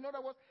mouth. In other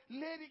words,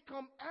 let it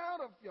come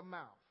out of your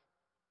mouth.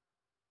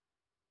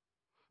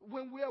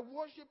 When we are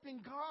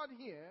worshiping God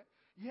here,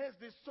 yes,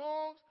 the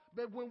songs,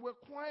 but when we're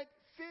quiet,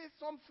 say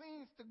some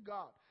things to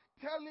God.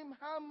 Tell him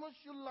how much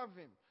you love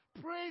him.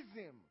 Praise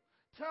him.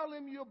 Tell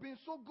him you've been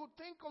so good.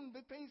 Think on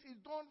the things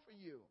he's done for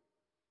you.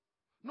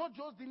 Not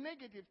just the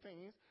negative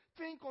things.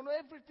 Think on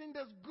everything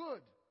that's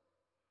good.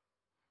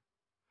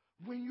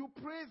 When you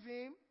praise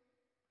him,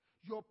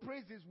 your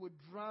praises will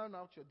drown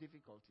out your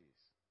difficulties.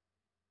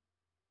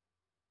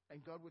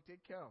 And God will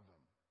take care of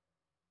them.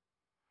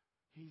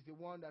 He's the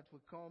one that we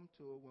come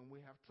to when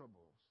we have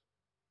troubles.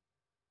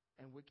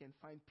 And we can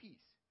find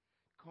peace.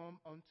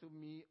 Come unto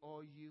me,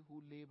 all you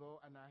who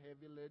labor and are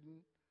heavy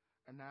laden,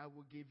 and I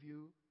will give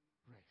you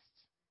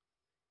rest.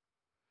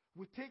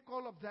 We take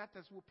all of that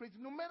as we praise.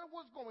 No matter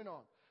what's going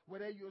on,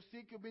 whether you're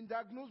sick, you've been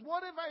diagnosed,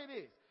 whatever it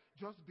is,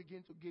 just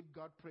begin to give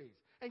God praise.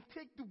 And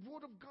take the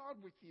word of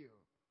God with you.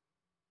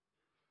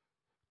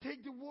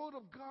 Take the word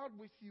of God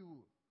with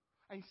you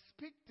and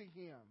speak to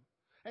him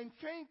and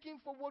thank him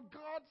for what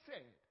God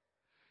said.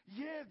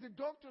 Yes, the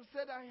doctor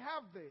said I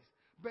have this,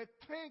 but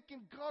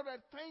thanking God, I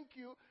thank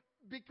you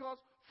because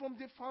from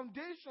the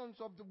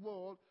foundations of the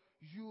world,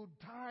 you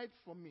died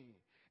for me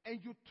and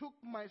you took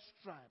my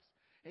stripes.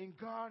 And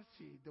God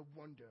see the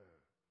wonder.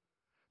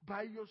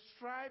 By your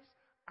stripes,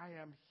 I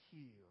am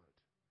healed.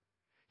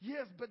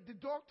 Yes, but the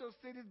doctor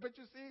said it, but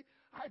you see,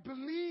 I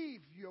believe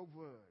your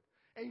word.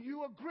 And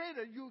you are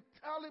greater. You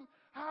tell him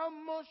how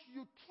much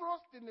you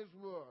trust in his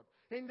word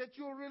and that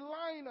you're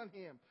relying on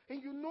him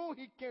and you know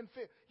he can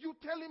fail. You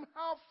tell him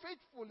how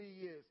faithful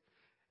he is.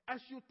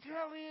 As you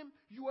tell him,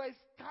 you are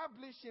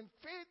establishing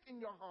faith in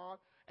your heart,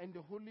 and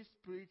the Holy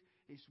Spirit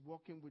is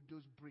working with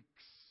those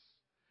bricks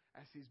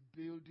as he's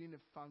building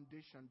a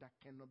foundation that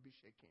cannot be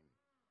shaken.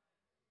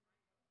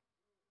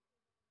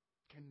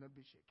 Cannot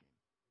be shaken.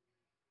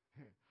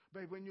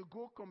 But when you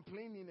go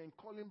complaining and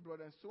calling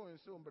brother so and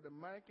so, brother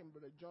Mike and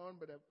brother John,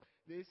 brother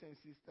this and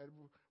sister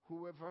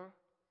whoever,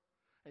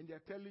 and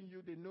they're telling you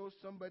they know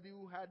somebody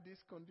who had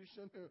this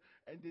condition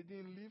and they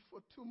didn't live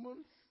for 2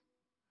 months,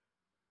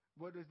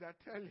 what does that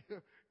tell you?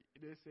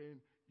 They're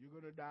saying, you're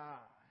going to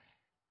die.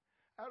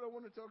 I don't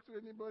want to talk to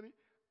anybody.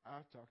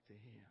 I'll talk to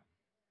him.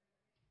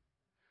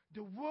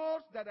 The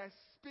words that I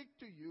speak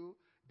to you,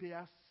 they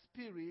are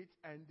spirit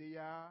and they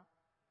are...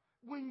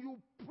 When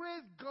you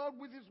praise God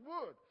with his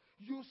word,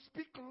 you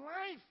speak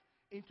life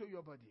into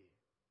your body.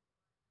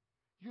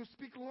 You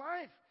speak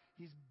life.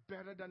 He's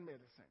better than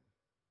medicine.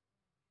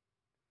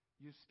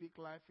 You speak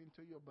life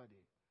into your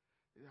body.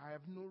 I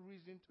have no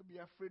reason to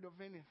be afraid of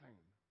anything.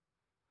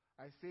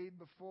 I said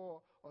before,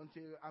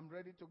 until I'm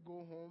ready to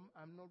go home,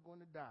 I'm not going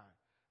to die.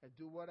 I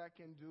do what I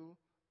can do.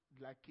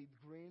 Like Keith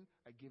Green,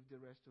 I give the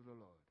rest to the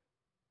Lord.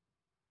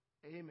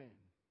 Amen.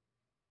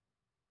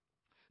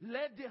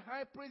 Let the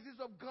high praises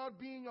of God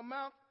be in your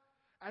mouth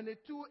and a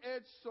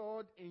two-edged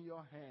sword in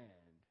your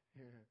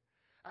hand.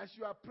 As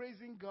you are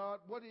praising God,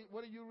 what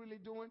are you really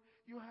doing?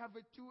 You have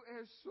a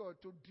two-edged sword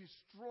to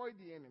destroy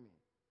the enemy.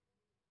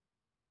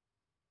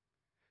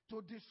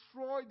 To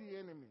destroy the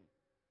enemy.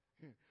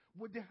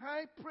 With the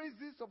high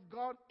praises of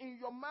God in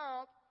your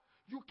mouth,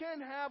 you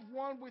can't have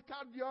one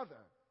without the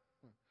other.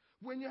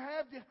 When you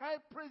have the high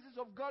praises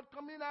of God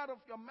coming out of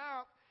your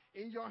mouth,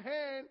 in your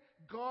hand,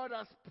 God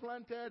has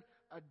planted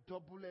a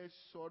double-edged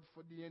sword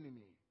for the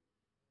enemy.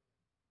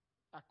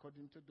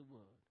 According to the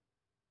word.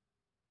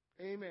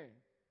 Amen.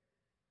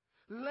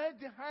 Let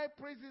the high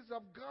praises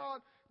of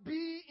God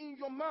be in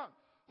your mouth.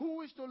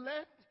 Who is to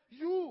let?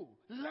 You.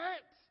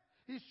 Let.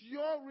 It's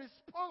your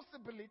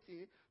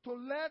responsibility to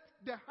let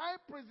the high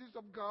praises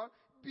of God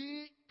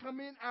be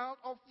coming out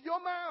of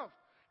your mouth.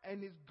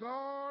 And it's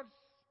God's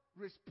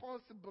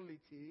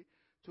responsibility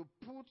to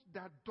put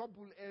that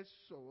double-edged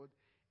sword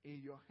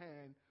in your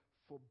hand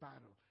for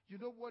battle. You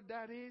know what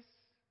that is?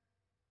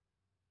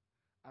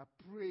 A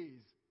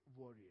praise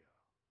warrior.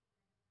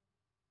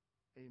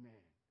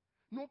 Amen.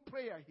 No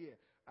prayer here.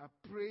 A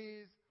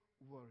praise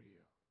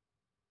warrior.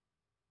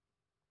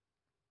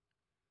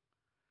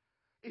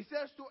 It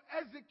says to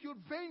execute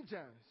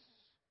vengeance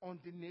on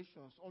the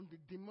nations, on the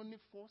demonic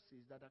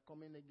forces that are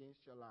coming against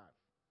your life.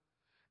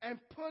 And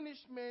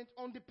punishment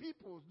on the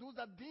peoples. Those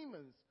are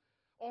demons.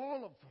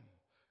 All of them.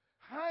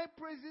 High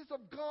praises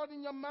of God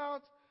in your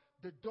mouth.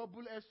 The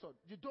double-edged sword.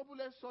 The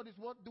double-edged sword is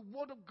what? The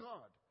word of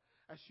God.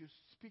 As you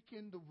speak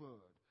in the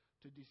word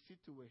to the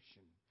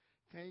situation.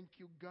 Thank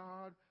you,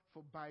 God,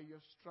 for by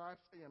your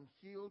stripes I am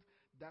healed.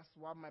 That's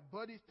why my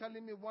body is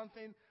telling me one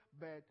thing,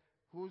 but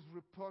whose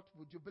report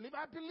would you believe?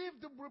 I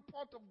believe the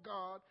report of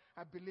God.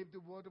 I believe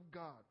the word of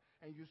God.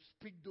 And you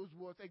speak those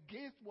words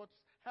against what's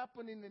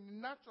happening in the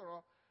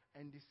natural,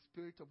 and the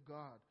Spirit of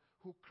God,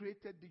 who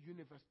created the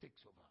universe,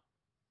 takes over.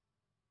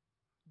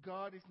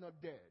 God is not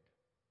dead.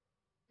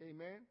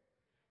 Amen?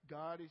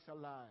 God is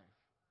alive.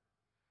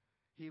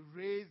 He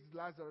raised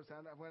Lazarus,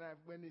 and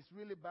when it's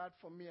really bad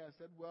for me, I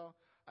said, well,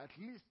 at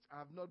least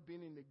I've not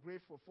been in the grave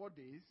for 4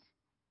 days.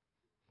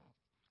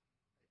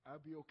 I'll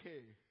be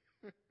okay.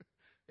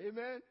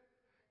 Amen?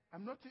 I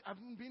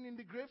haven't been in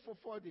the grave for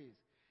 4 days.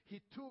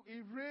 He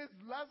raised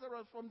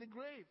Lazarus from the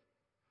grave.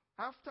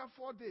 After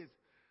 4 days,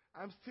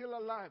 I'm still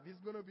alive. He's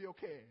going to be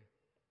okay.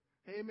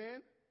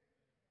 Amen?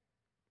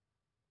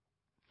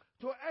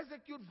 To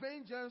execute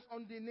vengeance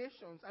on the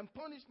nations and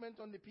punishment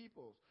on the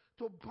peoples.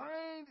 To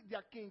bind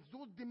their kings,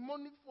 those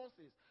demonic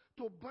forces.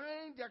 To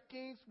bind their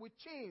kings with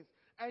chains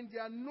and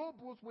their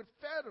nobles with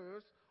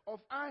fetters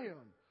of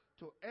iron.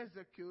 To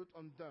execute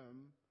on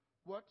them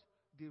what?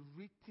 The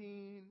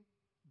written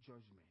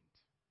judgment.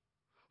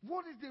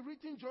 What is the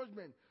written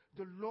judgment?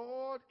 The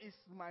Lord is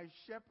my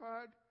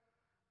shepherd.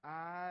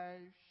 I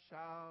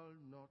shall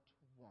not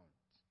want.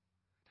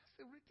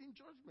 That's a written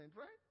judgment,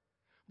 right?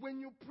 When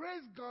you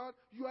praise God,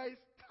 you are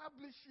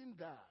establishing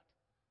that.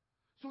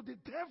 So the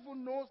devil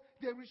knows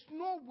there is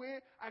no way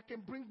I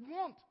can bring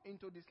want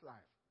into this life.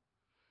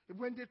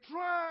 When they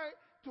try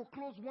to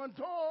close one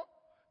door,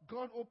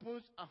 God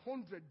opens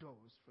 100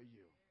 doors for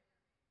you.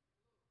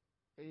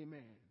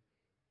 Amen.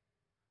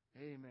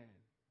 Amen.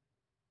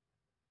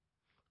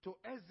 To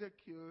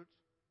execute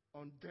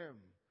on them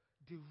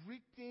the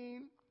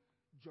written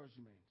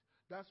judgment.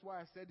 That's why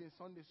I said in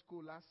Sunday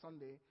school last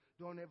Sunday,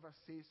 don't ever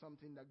say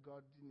something that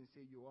God didn't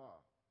say you are.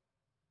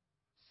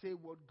 Say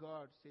what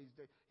God says.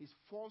 It's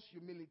false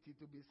humility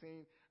to be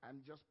saying,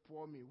 I'm just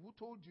poor me. Who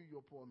told you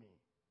you're poor me?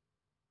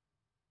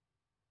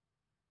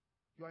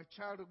 You are a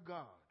child of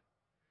God.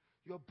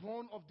 You're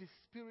born of the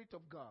Spirit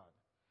of God.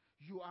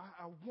 You are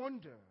a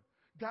wonder.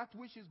 That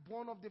which is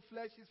born of the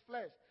flesh is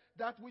flesh.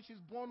 That which is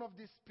born of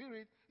the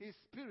Spirit is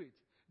spirit.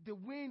 The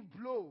wind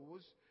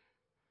blows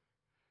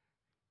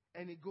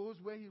and it goes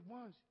where it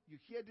wants. You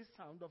hear the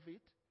sound of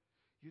it.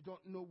 You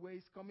don't know where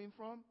it's coming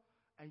from,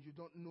 and you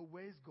don't know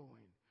where it's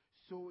going.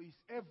 So is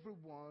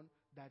everyone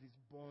that is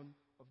born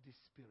of the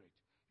Spirit.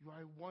 You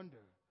are a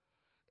wonder.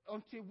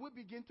 Until we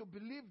begin to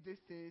believe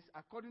these things,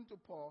 according to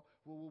Paul,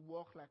 we will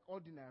walk like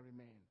ordinary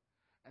men.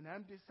 And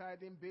I'm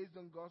deciding based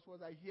on God's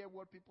word, I hear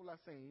what people are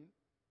saying,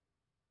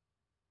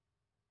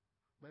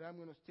 but I'm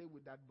going to stay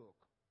with that book.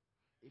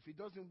 If it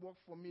doesn't work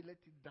for me, let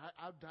it die.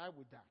 I'll die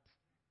with that.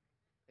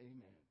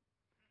 Amen.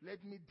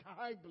 Let me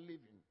die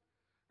believing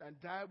and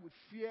die with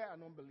fear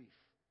and unbelief.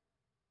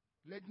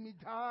 Let me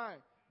die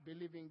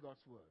believing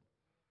God's word.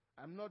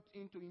 I'm not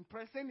in to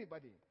impress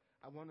anybody.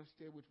 I want to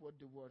stay with what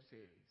the word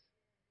says.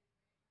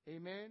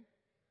 Amen?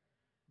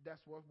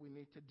 That's what we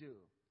need to do.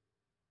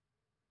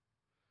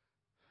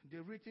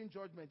 The written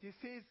judgment. It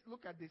says,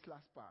 look at this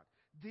last part.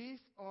 This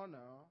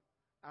honor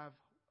of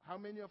how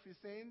many of his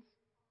saints?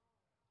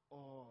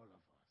 All of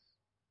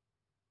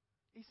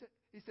us.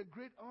 It's a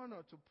great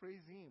honor to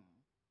praise him.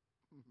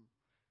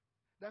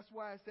 That's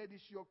why I said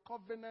it's your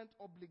covenant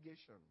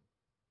obligation.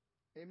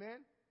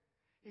 Amen?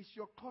 It's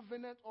your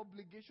covenant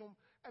obligation.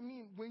 I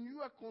mean, when you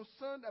are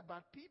concerned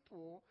about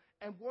people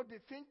and what they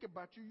think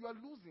about you, you are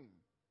losing.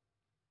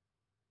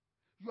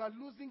 You are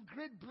losing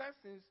great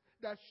blessings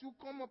that should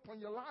come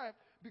upon your life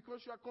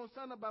because you are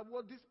concerned about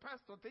what this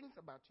pastor thinks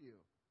about you.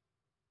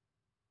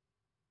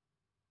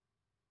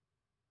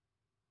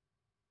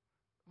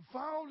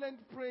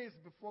 Violent praise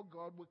before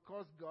God will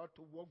cause God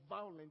to work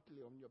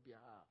violently on your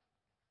behalf.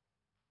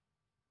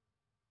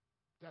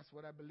 That's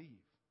what I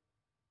believe.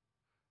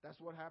 That's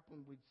what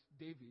happened with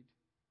David.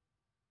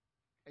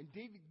 And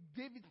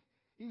David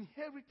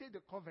inherited the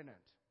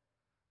covenant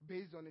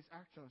based on his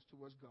actions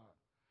towards God.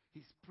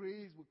 His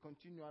praise will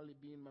continually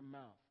be in my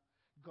mouth.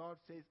 God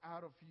says,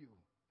 out of you,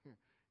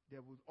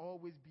 there will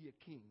always be a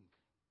king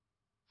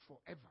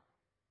forever.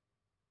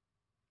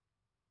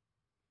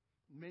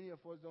 Many of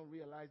us don't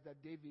realize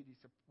that David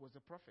was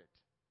a prophet,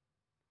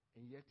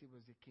 and yet he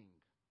was a king.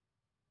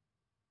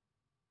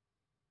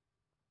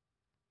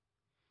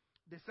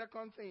 The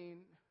second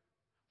thing,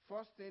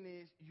 first thing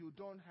is you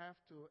don't have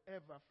to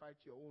ever fight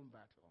your own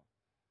battle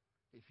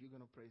if you're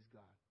going to praise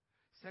God.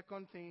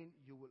 Second thing,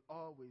 you will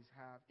always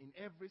have, in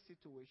every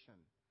situation,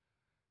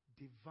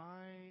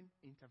 divine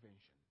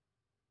intervention.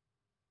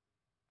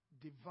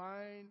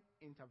 Divine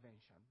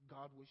intervention.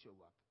 God will show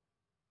up.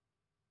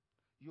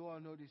 You all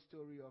know the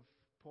story of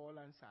Paul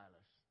and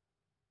Silas.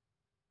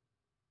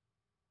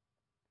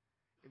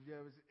 If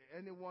there was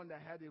anyone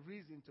that had a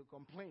reason to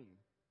complain,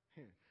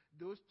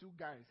 those two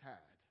guys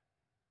had.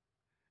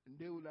 And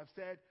they would have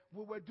said,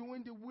 we were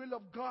doing the will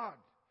of God.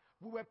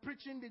 We were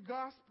preaching the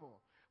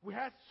gospel. We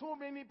had so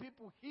many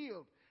people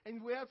healed.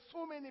 And we had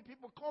so many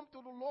people come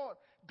to the Lord.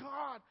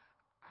 God,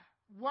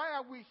 why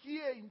are we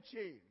here in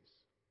chains?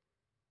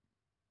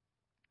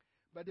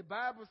 But the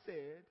Bible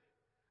said,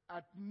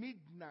 at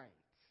midnight,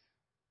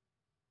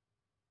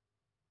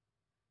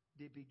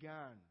 they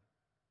began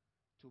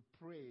to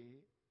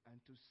pray and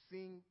to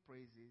sing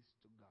praises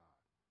to God.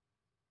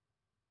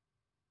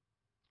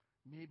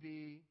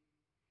 Maybe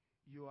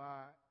you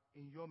are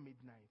in your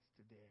midnights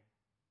today.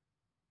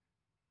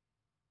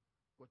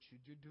 What should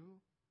you do?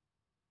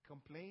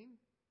 Complain?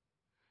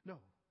 No.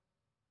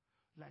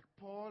 Like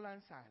Paul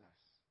and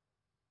Silas,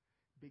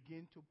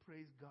 begin to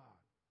praise God.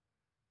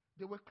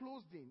 They were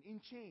closed in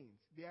chains.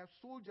 They had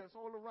soldiers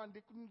all around.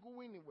 They couldn't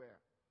go anywhere.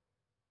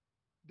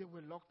 They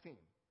were locked in.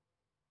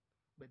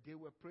 But they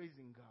were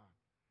praising God.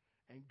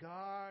 And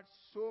God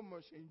so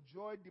much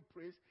enjoyed the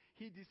praise,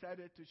 he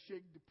decided to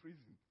shake the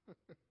prison.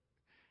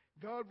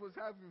 God was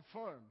having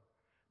fun.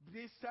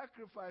 This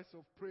sacrifice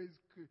of praise,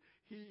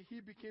 he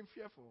became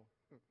fearful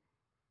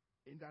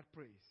in that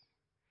praise.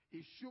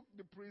 He shook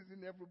the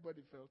prison,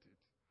 everybody felt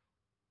it.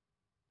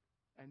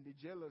 And the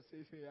jailer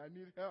says, hey, I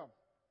need help.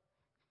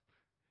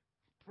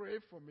 Pray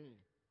for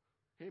me.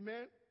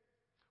 Amen?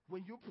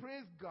 When you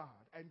praise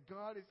God and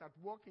God is at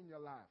work in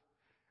your life,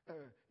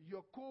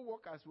 your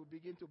co-workers will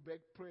begin to beg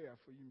prayer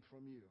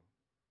from you.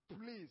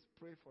 Please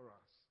pray for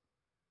us.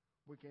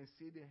 We can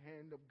see the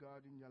hand of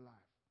God in your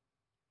life.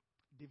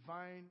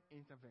 Divine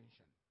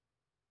intervention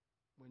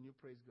when you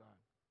praise God.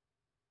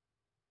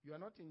 You are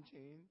not in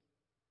chains.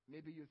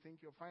 Maybe you think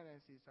your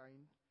finances are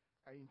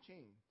in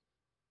chains.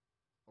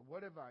 Or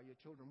whatever, your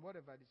children,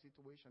 whatever the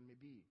situation may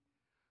be.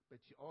 But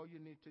all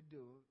you need to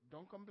do,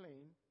 don't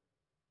complain,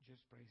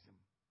 just praise Him.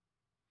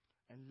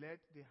 And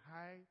let the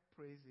high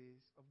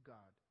praises of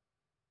God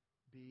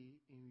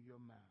be in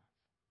your mouth.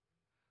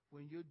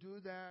 When you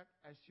do that,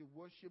 as you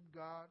worship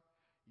God,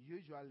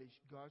 usually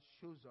God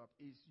shows up.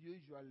 It's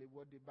usually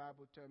what the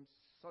Bible terms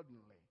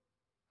suddenly.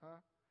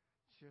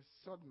 Just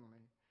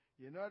suddenly.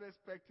 You're not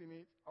expecting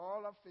it.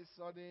 All of a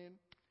sudden,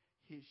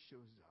 He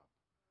shows up.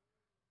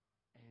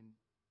 And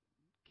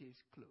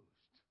case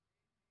closed.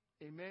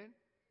 Amen?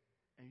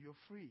 And you're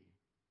free.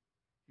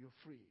 You're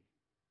free.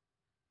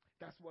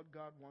 That's what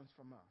God wants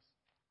from us.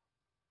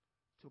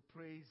 To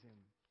praise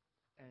Him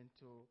and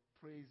to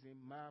praise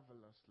Him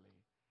marvelously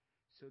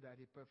so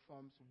that He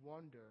performs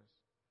wonders.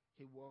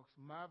 He works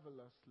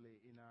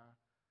marvelously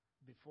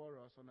before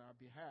us on our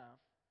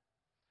behalf.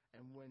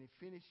 And when He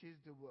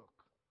finishes the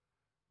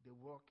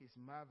work is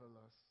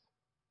marvelous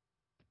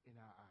in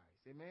our eyes.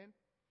 Amen?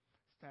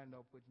 Stand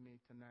up with me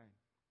tonight.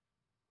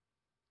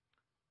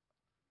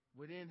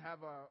 We don't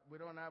have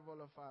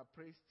all of our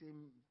praise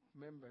team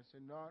members.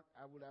 If not,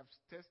 I would have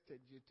tested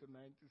you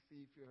tonight to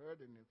see if you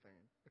heard anything.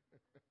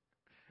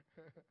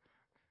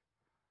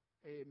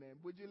 Amen.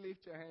 Would you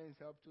lift your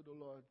hands up to the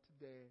Lord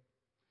today?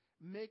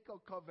 Make a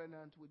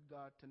covenant with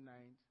God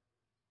tonight.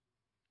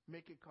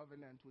 Make a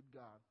covenant with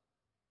God.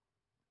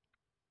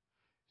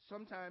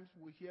 Sometimes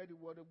we hear the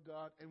word of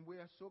God and we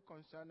are so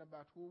concerned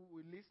about who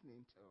we're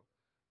listening to.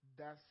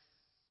 That's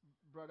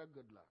Brother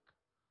Goodluck.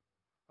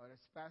 Or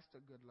that's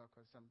Pastor Goodluck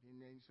or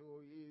something. And so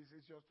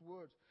it's just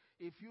words.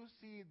 If you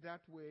see it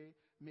that way,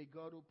 may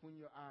God open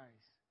your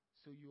eyes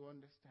so you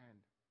understand.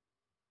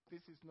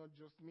 This is not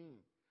just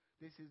me.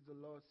 This is the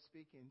Lord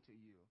speaking to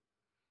you.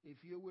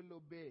 If you will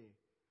obey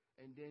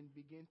and then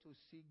begin to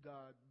see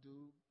God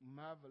do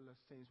marvelous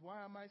things.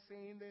 Why am I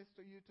saying this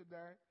to you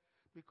today?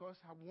 Because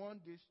I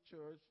want this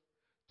church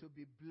to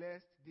be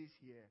blessed this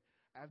year.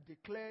 I've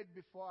declared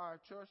before our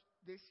church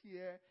this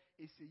year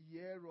is a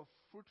year of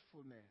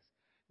fruitfulness.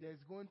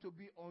 There's going to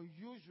be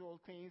unusual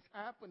things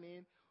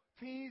happening,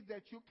 things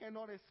that you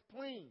cannot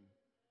explain.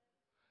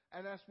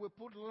 And as we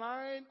put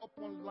line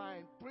upon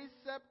line,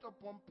 precept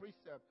upon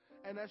precept,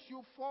 and as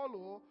you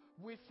follow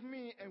with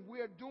me, and we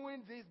are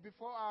doing this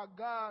before our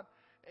God,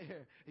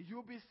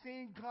 you'll be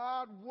seeing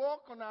God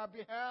work on our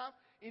behalf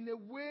in a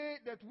way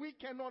that we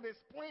cannot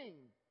explain.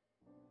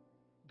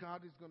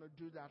 God is going to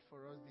do that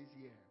for us this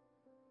year.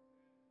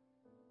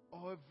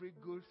 Every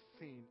good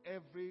thing,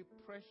 every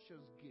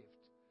precious gift,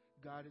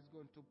 God is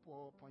going to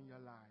pour upon your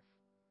life.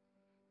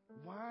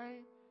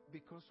 Why?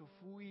 Because of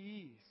who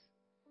He is.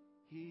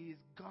 He is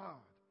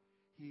God.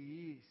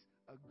 He is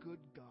a good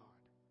God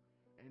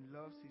and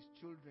loves His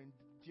children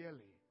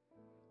dearly.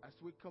 As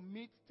we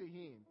commit to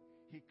Him,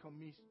 He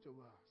commits to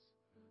us.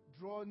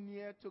 Draw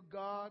near to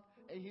God,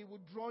 and He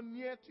will draw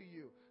near to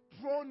you.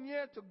 Draw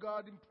near to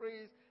God in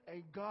praise,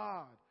 and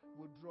God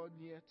will draw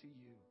near to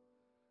you.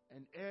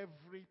 And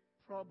every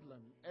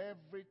problem,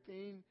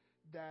 everything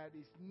that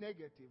is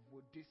negative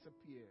will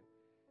disappear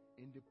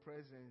in the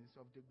presence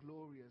of the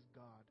glorious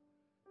God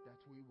that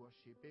we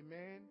worship.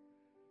 Amen.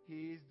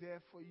 He is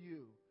there for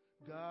you.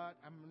 God,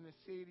 I'm going to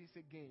say this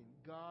again.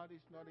 God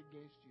is not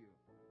against you.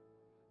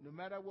 No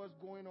matter what's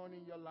going on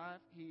in your life,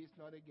 He is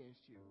not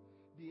against you.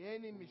 The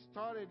enemy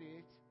started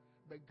it,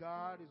 but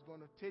God is going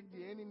to take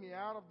the enemy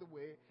out of the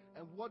way.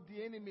 And what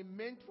the enemy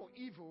meant for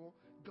evil,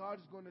 God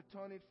is going to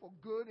turn it for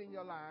good in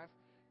your life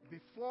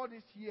before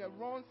this year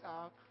runs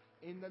out.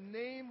 In the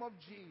name of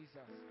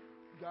Jesus,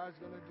 God's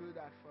going to do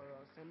that for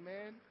us.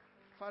 Amen.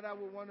 Father,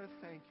 we want to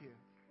thank you.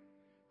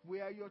 We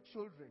are your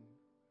children.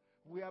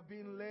 We are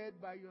being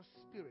led by your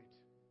Spirit.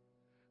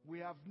 We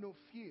have no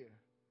fear,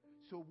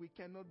 so we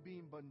cannot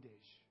be in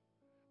bondage.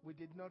 We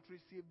did not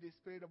receive the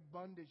spirit of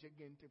bondage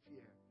again to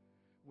fear.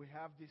 We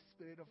have the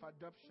spirit of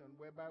adoption,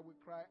 whereby we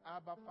cry,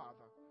 Abba,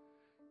 Father.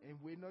 And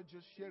we're not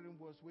just sharing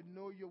words. We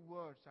know your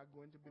words are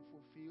going to be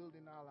fulfilled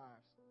in our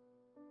lives.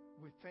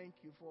 We thank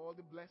you for all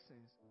the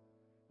blessings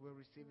we're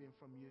receiving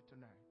from you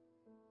tonight.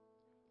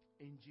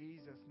 In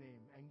Jesus'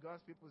 name. And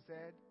God's people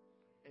said,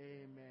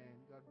 Amen.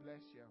 God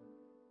bless you.